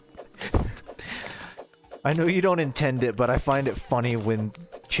this? I know you don't intend it, but I find it funny when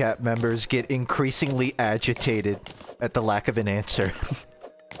chat members get increasingly agitated at the lack of an answer.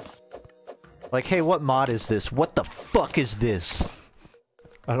 Like, hey, what mod is this? What the fuck is this?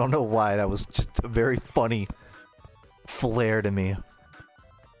 I don't know why, that was just a very funny flare to me.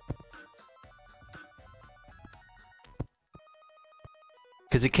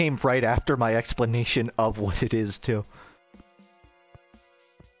 Because it came right after my explanation of what it is, too.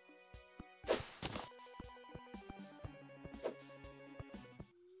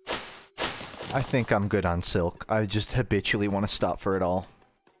 I think I'm good on Silk. I just habitually want to stop for it all.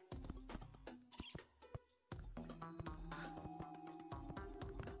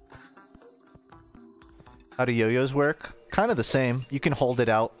 How do yo-yos work? Kind of the same. You can hold it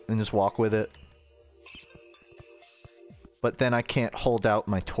out and just walk with it. But then I can't hold out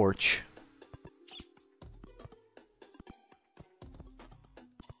my torch.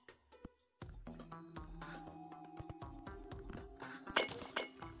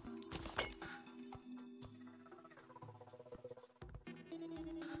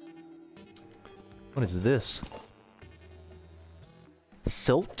 What is this?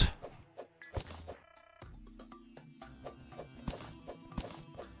 Silt?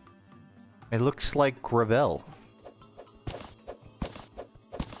 It looks like gravel.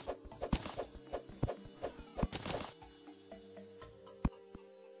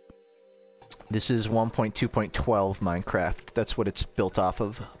 This is 1.2.12 Minecraft. That's what it's built off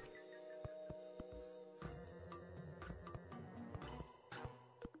of.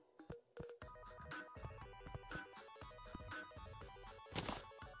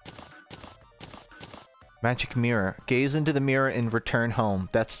 Magic mirror. Gaze into the mirror and return home.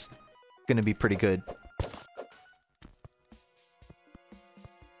 That's gonna be pretty good.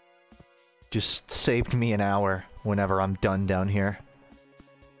 Just saved me an hour whenever I'm done down here.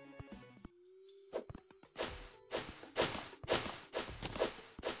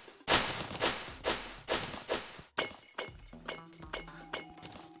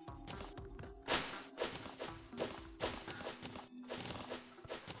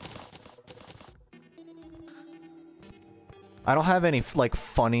 I don't have any, like,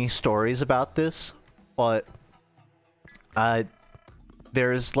 funny stories about this, but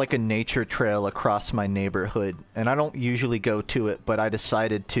there's, like, a nature trail across my neighborhood, and I don't usually go to it, but I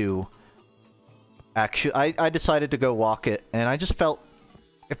decided to... Actually, I decided to go walk it, and I just felt...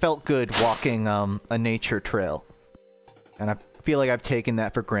 It felt good walking, a nature trail. And I feel like I've taken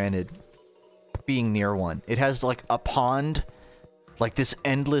that for granted, being near one. It has, like, a pond, like, this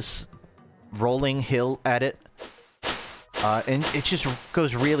endless rolling hill at it. And it just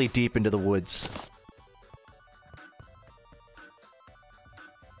goes really deep into the woods.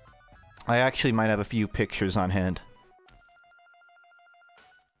 I actually might have a few pictures on hand.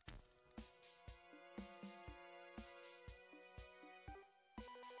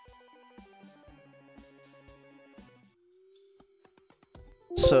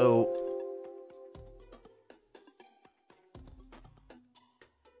 So...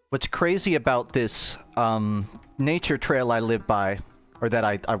 what's crazy about this, nature trail I live by, or that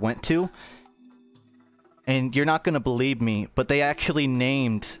I went to, and you're not gonna believe me, but they actually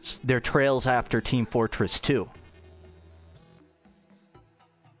named their trails after Team Fortress 2.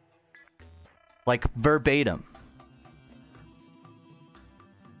 Like, verbatim.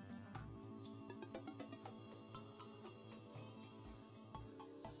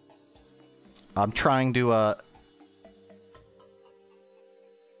 I'm trying to,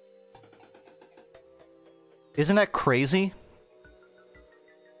 Isn't that crazy?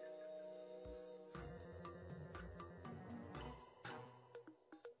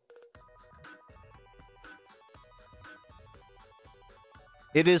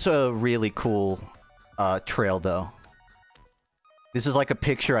 It is a really cool trail, though. This is like a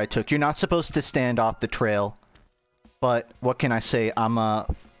picture I took. You're not supposed to stand off the trail, but what can I say? I'm a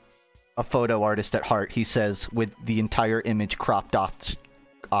photo artist at heart, he says, with the entire image cropped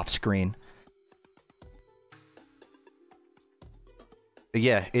off screen. But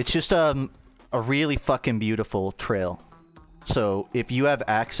yeah, it's just a really fucking beautiful trail. So if you have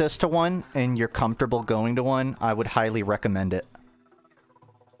access to one and you're comfortable going to one, I would highly recommend it.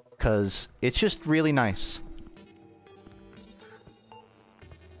 Because it's just really nice.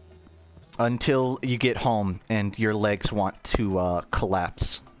 Until you get home and your legs want to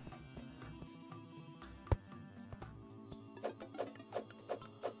collapse.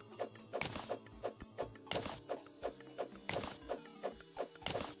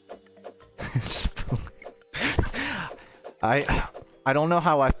 I don't know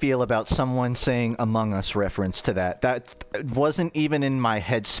how I feel about someone saying Among Us reference to that. That wasn't even in my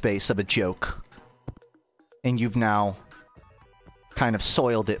headspace of a joke. And you've now kind of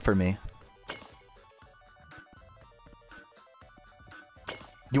soiled it for me.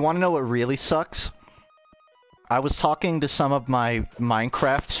 You want to know what really sucks? I was talking to some of my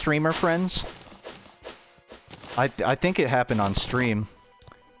Minecraft streamer friends. I think it happened on stream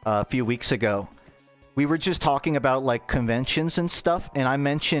a few weeks ago. We were just talking about, like, conventions and stuff, and I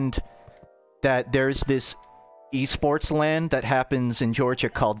mentioned that there's this esports LAN that happens in Georgia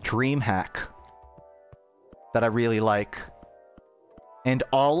called DreamHack that I really like. And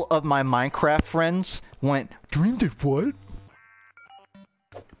all of my Minecraft friends went, "Dream did what?"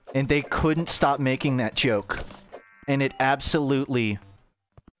 And they couldn't stop making that joke. And it absolutely...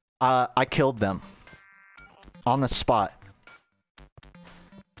 I killed them. On the spot.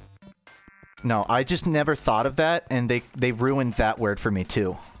 No, I just never thought of that, and they ruined that word for me,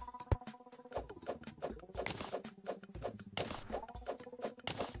 too.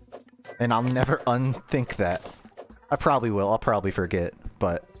 And I'll never unthink that. I probably will. I'll probably forget,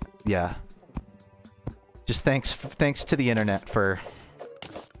 but yeah. Just thanks to the internet for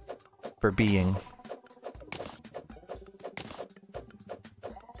being.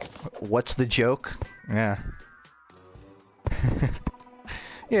 What's the joke? Yeah.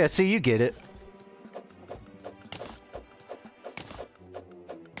 Yeah, see, you get it.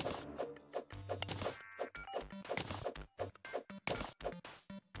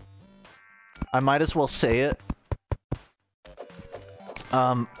 I might as well say it.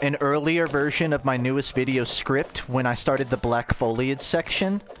 An earlier version of my newest video script, when I started the black foliage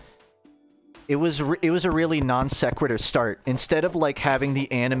section, it was a really non sequitur start. Instead of, like, having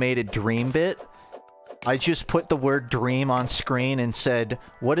the animated dream bit, I just put the word dream on screen and said,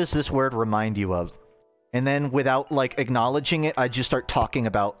 "What does this word remind you of?" And then, without, like, acknowledging it, I just start talking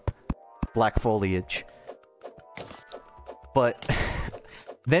about black foliage. But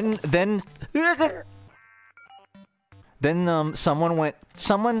then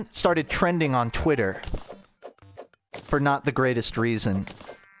someone started trending on Twitter for not the greatest reason.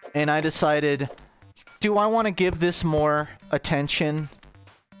 And I decided, do I want to give this more attention?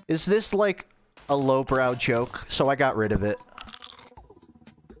 Is this like a lowbrow joke? So I got rid of it.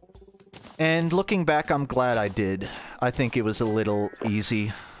 And looking back, I'm glad I did. I think it was a little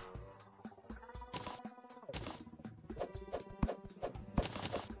easy.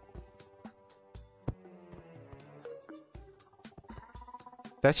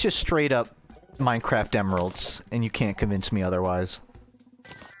 That's just straight up Minecraft emeralds, and you can't convince me otherwise.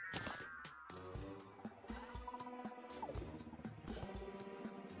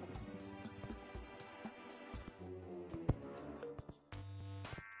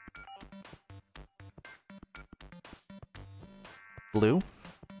 Blue?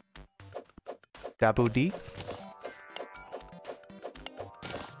 Dabu D?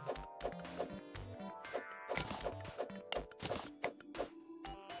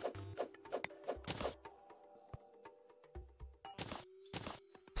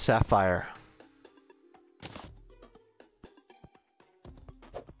 Sapphire.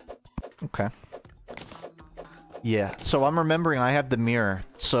 Okay. Yeah, so I'm remembering I have the mirror,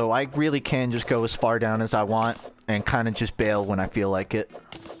 so I really can just go as far down as I want and kind of just bail when I feel like it.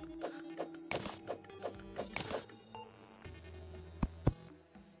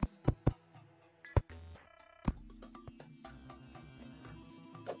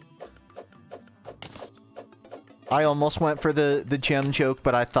 I almost went for the gem joke,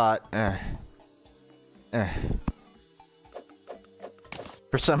 but I thought,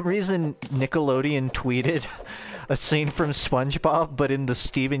 For some reason, Nickelodeon tweeted a scene from SpongeBob, but in the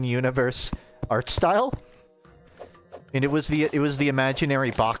Steven Universe art style. And it was the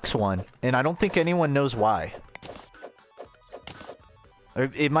imaginary box one, and I don't think anyone knows why. Or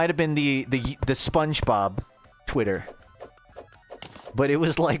it might have been the SpongeBob Twitter. But it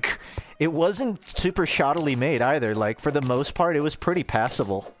was like, it wasn't super shoddily made either. Like, for the most part, it was pretty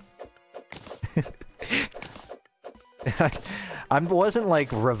passable. I wasn't, like,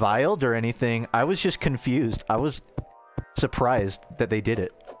 reviled or anything. I was just confused. I was surprised that they did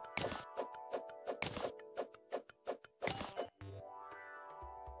it.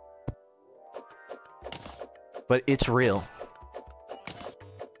 But it's real.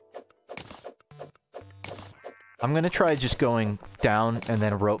 I'm gonna try just going down and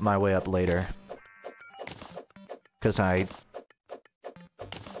then rope my way up later. Because I'm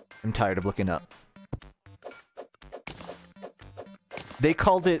tired of looking up. They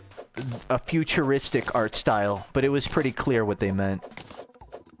called it a futuristic art style, but it was pretty clear what they meant.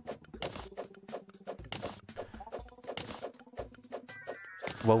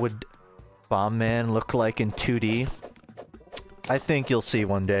 What would Bomb Man look like in 2D? I think you'll see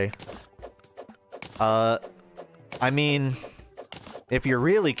one day. I mean, if you're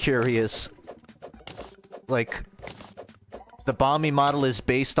really curious, like, the Bomby model is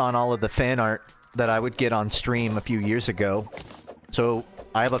based on all of the fan art that I would get on stream a few years ago. So,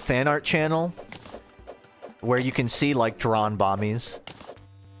 I have a fan art channel where you can see, like, drawn Bombies.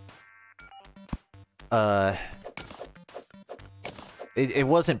 It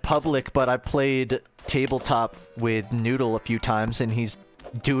wasn't public, but I played tabletop with Noodle a few times, and he's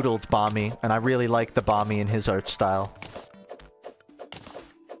doodled Bomby, and I really like the Bomby in his art style.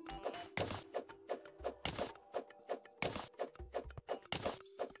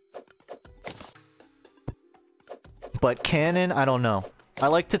 But canon, I don't know. I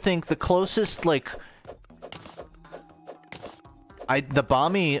like to think the closest, like... the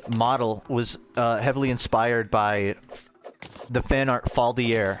Bomby model was heavily inspired by the fan art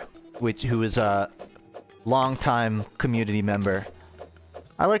Faldier, who is a longtime community member.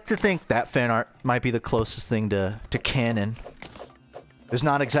 I like to think that fan art might be the closest thing to canon. There's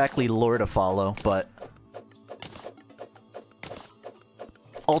not exactly lore to follow, but...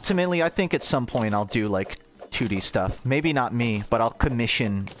 ultimately, I think at some point I'll do, like, 2D stuff. Maybe not me, but I'll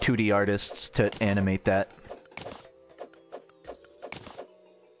commission 2D artists to animate that.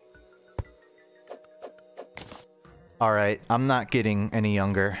 Alright, I'm not getting any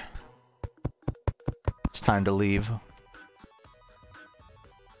younger. It's time to leave.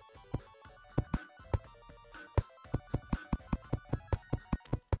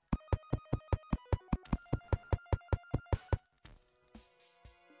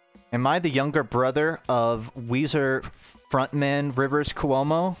 Am I the younger brother of Weezer frontman Rivers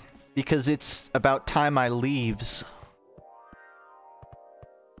Cuomo? Because it's about time I leaves.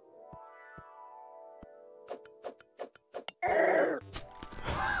 What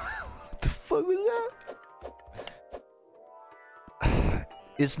the fuck was that?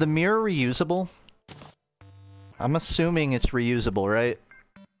 Is the mirror reusable? I'm assuming it's reusable, right?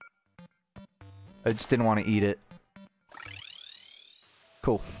 I just didn't want to eat it.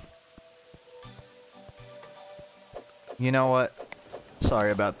 Cool. You know what?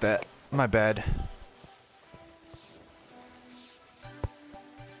 Sorry about that. My bad.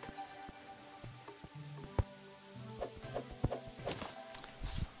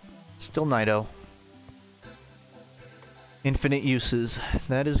 Still Nido. Infinite uses.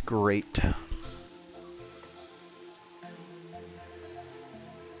 That is great.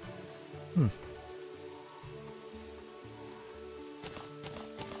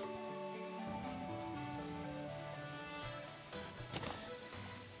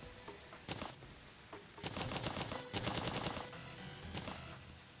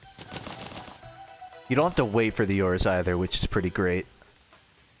 You don't have to wait for the ores either, which is pretty great.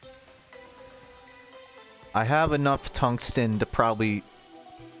 I have enough tungsten to probably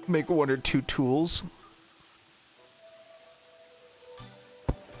make 1 or 2 tools.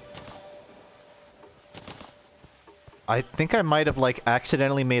 I think I might have, like,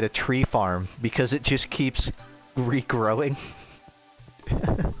 accidentally made a tree farm because it just keeps regrowing.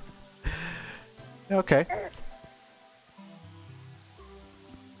 Okay.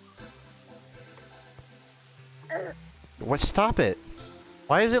 What? Stop it!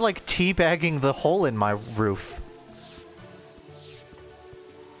 Why is it like teabagging the hole in my roof?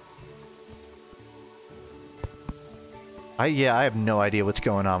 Yeah, I have no idea what's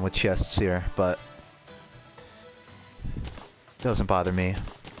going on with chests here, but... Doesn't bother me.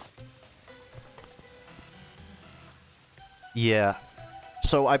 Yeah.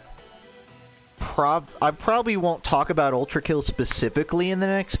 So I probably won't talk about Ultra Kill specifically in the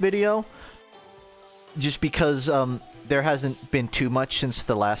next video. Just because there hasn't been too much since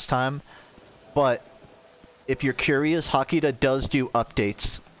the last time. But if you're curious, Hakita does do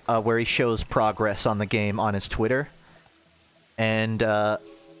updates where he shows progress on the game on his Twitter. And I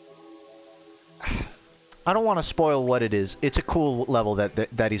don't want to spoil what it is. It's a cool level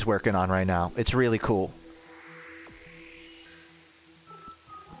that he's working on right now. It's really cool.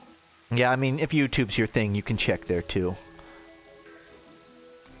 Yeah, I mean, if YouTube's your thing, you can check there too.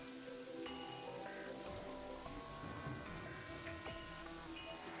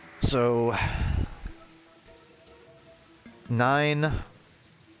 So 9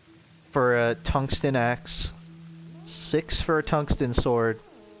 for a tungsten axe, 6 for a tungsten sword,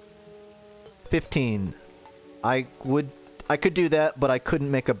 15. I could do that, but I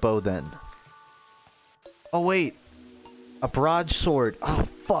couldn't make a bow then. Oh wait, a broadsword. Oh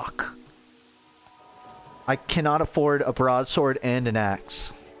fuck. I cannot afford a broadsword and an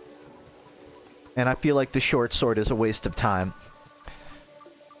axe. And I feel like the short sword is a waste of time.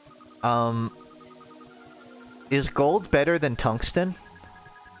 Is gold better than tungsten?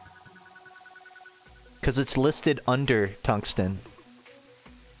 Because it's listed under tungsten.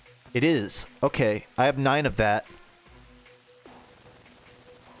 It is. Okay, I have 9 of that.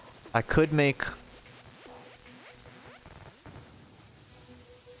 I could make...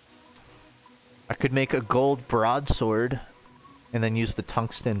 I could make a gold broadsword and then use the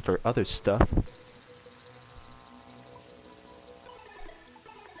tungsten for other stuff.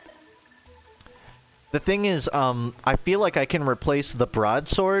 The thing is, I feel like I can replace the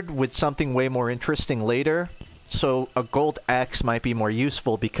broadsword with something way more interesting later. So a gold axe might be more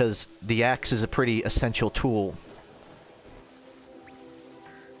useful because the axe is a pretty essential tool.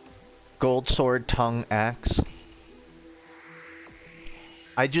 Gold sword, tongue, axe.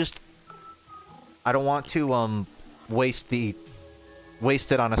 I don't want to waste it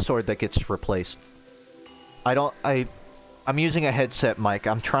on a sword that gets replaced. I'm using a headset mic.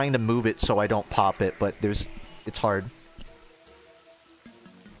 I'm trying to move it so I don't pop it, but it's hard.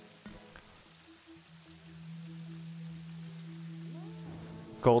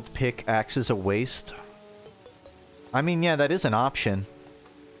 Gold pick axe is a waste. I mean, yeah, that is an option.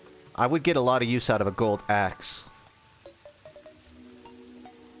 I would get a lot of use out of a gold axe.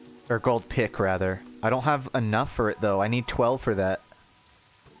 Or gold pick, rather. I don't have enough for it, though. I need 12 for that.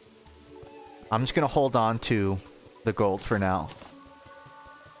 I'm just gonna hold on to the gold for now.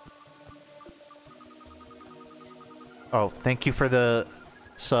 Oh, thank you for the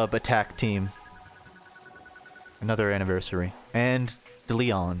sub attack team. Another anniversary. And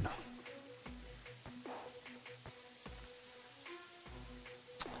DeLeon.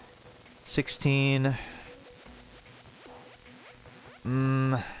 $16.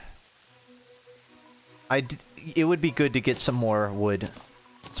 It would be good to get some more wood.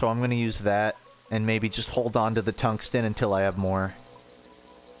 So I'm gonna use that. And maybe just hold on to the tungsten until I have more.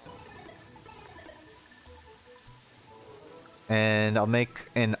 And I'll make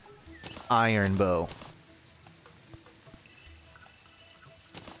an iron bow.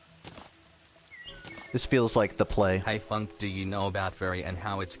 This feels like the play. Hey Funk, do you know about Fury and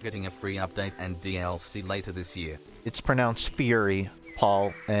how it's getting a free update and DLC later this year? It's pronounced Fury,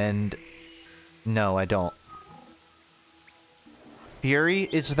 Paul, and no, I don't. Fury,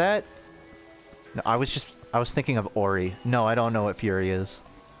 is that... No, I was thinking of Ori. No, I don't know what Fury is.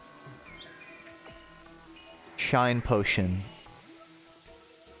 Shine Potion.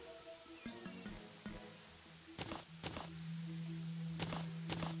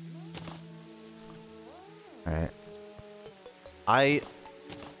 Alright. I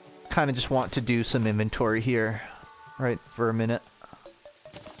kind of just want to do some inventory here, right, for a minute.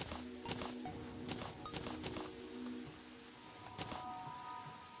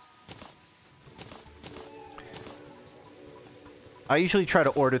 I usually try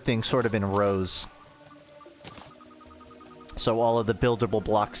to order things sort of in rows. So all of the buildable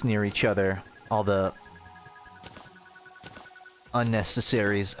blocks near each other, all the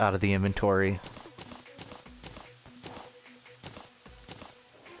unnecessaries out of the inventory.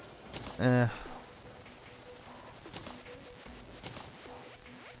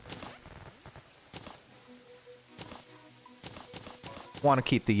 Want to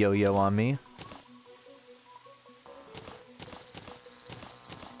keep the yo-yo on me.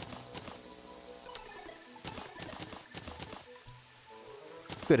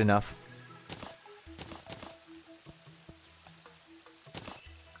 Good enough.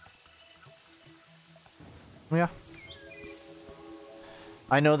 Yeah.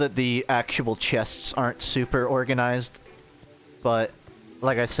 I know that the actual chests aren't super organized, but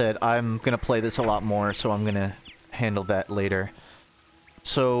like I said, I'm gonna play this a lot more, so I'm gonna handle that later.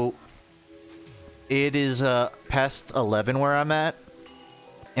 So, it is past 11 where I'm at,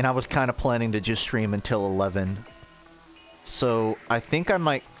 and I was kind of planning to just stream until 11. So, I think I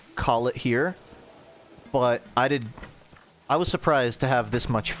might call it here, but I was surprised to have this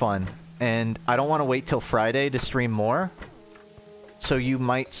much fun, and I don't want to wait till Friday to stream more. So you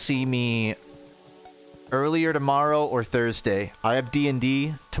might see me earlier tomorrow or Thursday. I have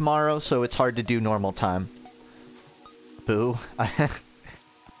D&D tomorrow, so it's hard to do normal time. Boo.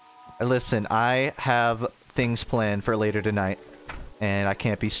 Listen, I have things planned for later tonight, and I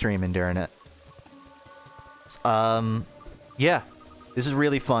can't be streaming during it. Yeah. This is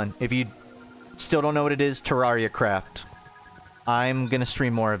really fun. If you still don't know what it is, Terrariacraft. I'm gonna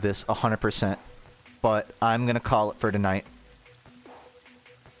stream more of this, 100%. But I'm gonna call it for tonight.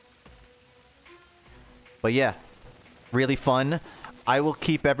 But yeah, really fun. I will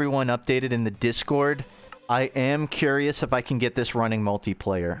keep everyone updated in the Discord. I am curious if I can get this running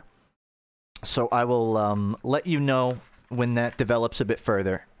multiplayer. So I will let you know when that develops a bit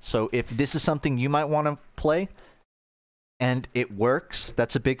further. So if this is something you might want to play, and it works,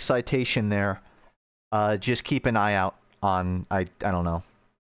 that's a big citation there. Just keep an eye out on, I don't know.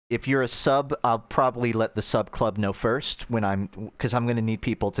 If you're a sub, I'll probably let the sub club know first when because I'm going to need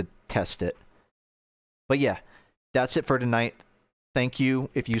people to test it. But yeah, that's it for tonight. Thank you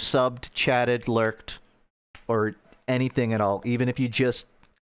if you subbed, chatted, lurked, or anything at all. Even if you just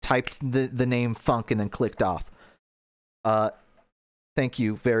typed the name FUNKe and then clicked off. Thank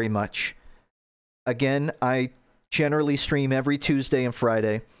you very much. Again, I generally stream every Tuesday and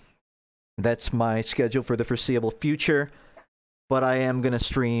Friday. That's my schedule for the foreseeable future. But I am going to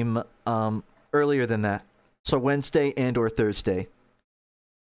stream earlier than that. So Wednesday and or Thursday.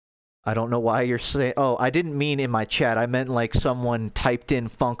 I don't know why you're saying... Oh, I didn't mean in my chat. I meant like someone typed in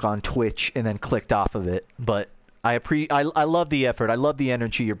FUNKe on Twitch and then clicked off of it. But I love the effort. I love the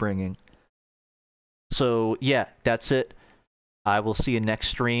energy you're bringing. So, yeah, that's it. I will see you next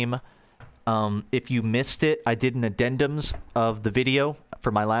stream. If you missed it, I did an addendums of the video for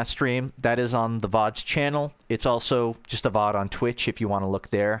my last stream. That is on the VOD's channel. It's also just a VOD on Twitch if you want to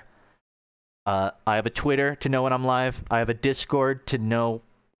look there. I have a Twitter to know when I'm live. I have a Discord to know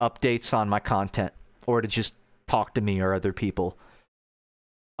updates on my content, or to just talk to me or other people.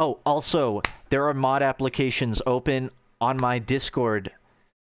 Oh, also, there are mod applications open on my Discord,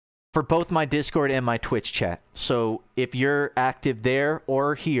 for both my Discord and my Twitch chat. So if you're active there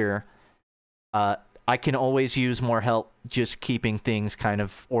or here, I can always use more help just keeping things kind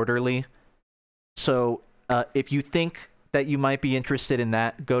of orderly. So if you think that you might be interested in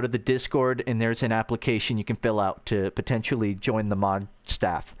that, go to the Discord and there's an application you can fill out to potentially join the mod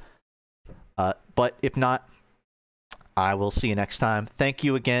staff. But if not, I will see you next time. Thank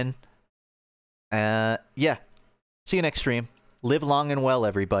you again. Yeah. See you next stream. Live long and well,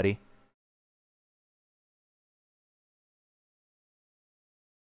 everybody.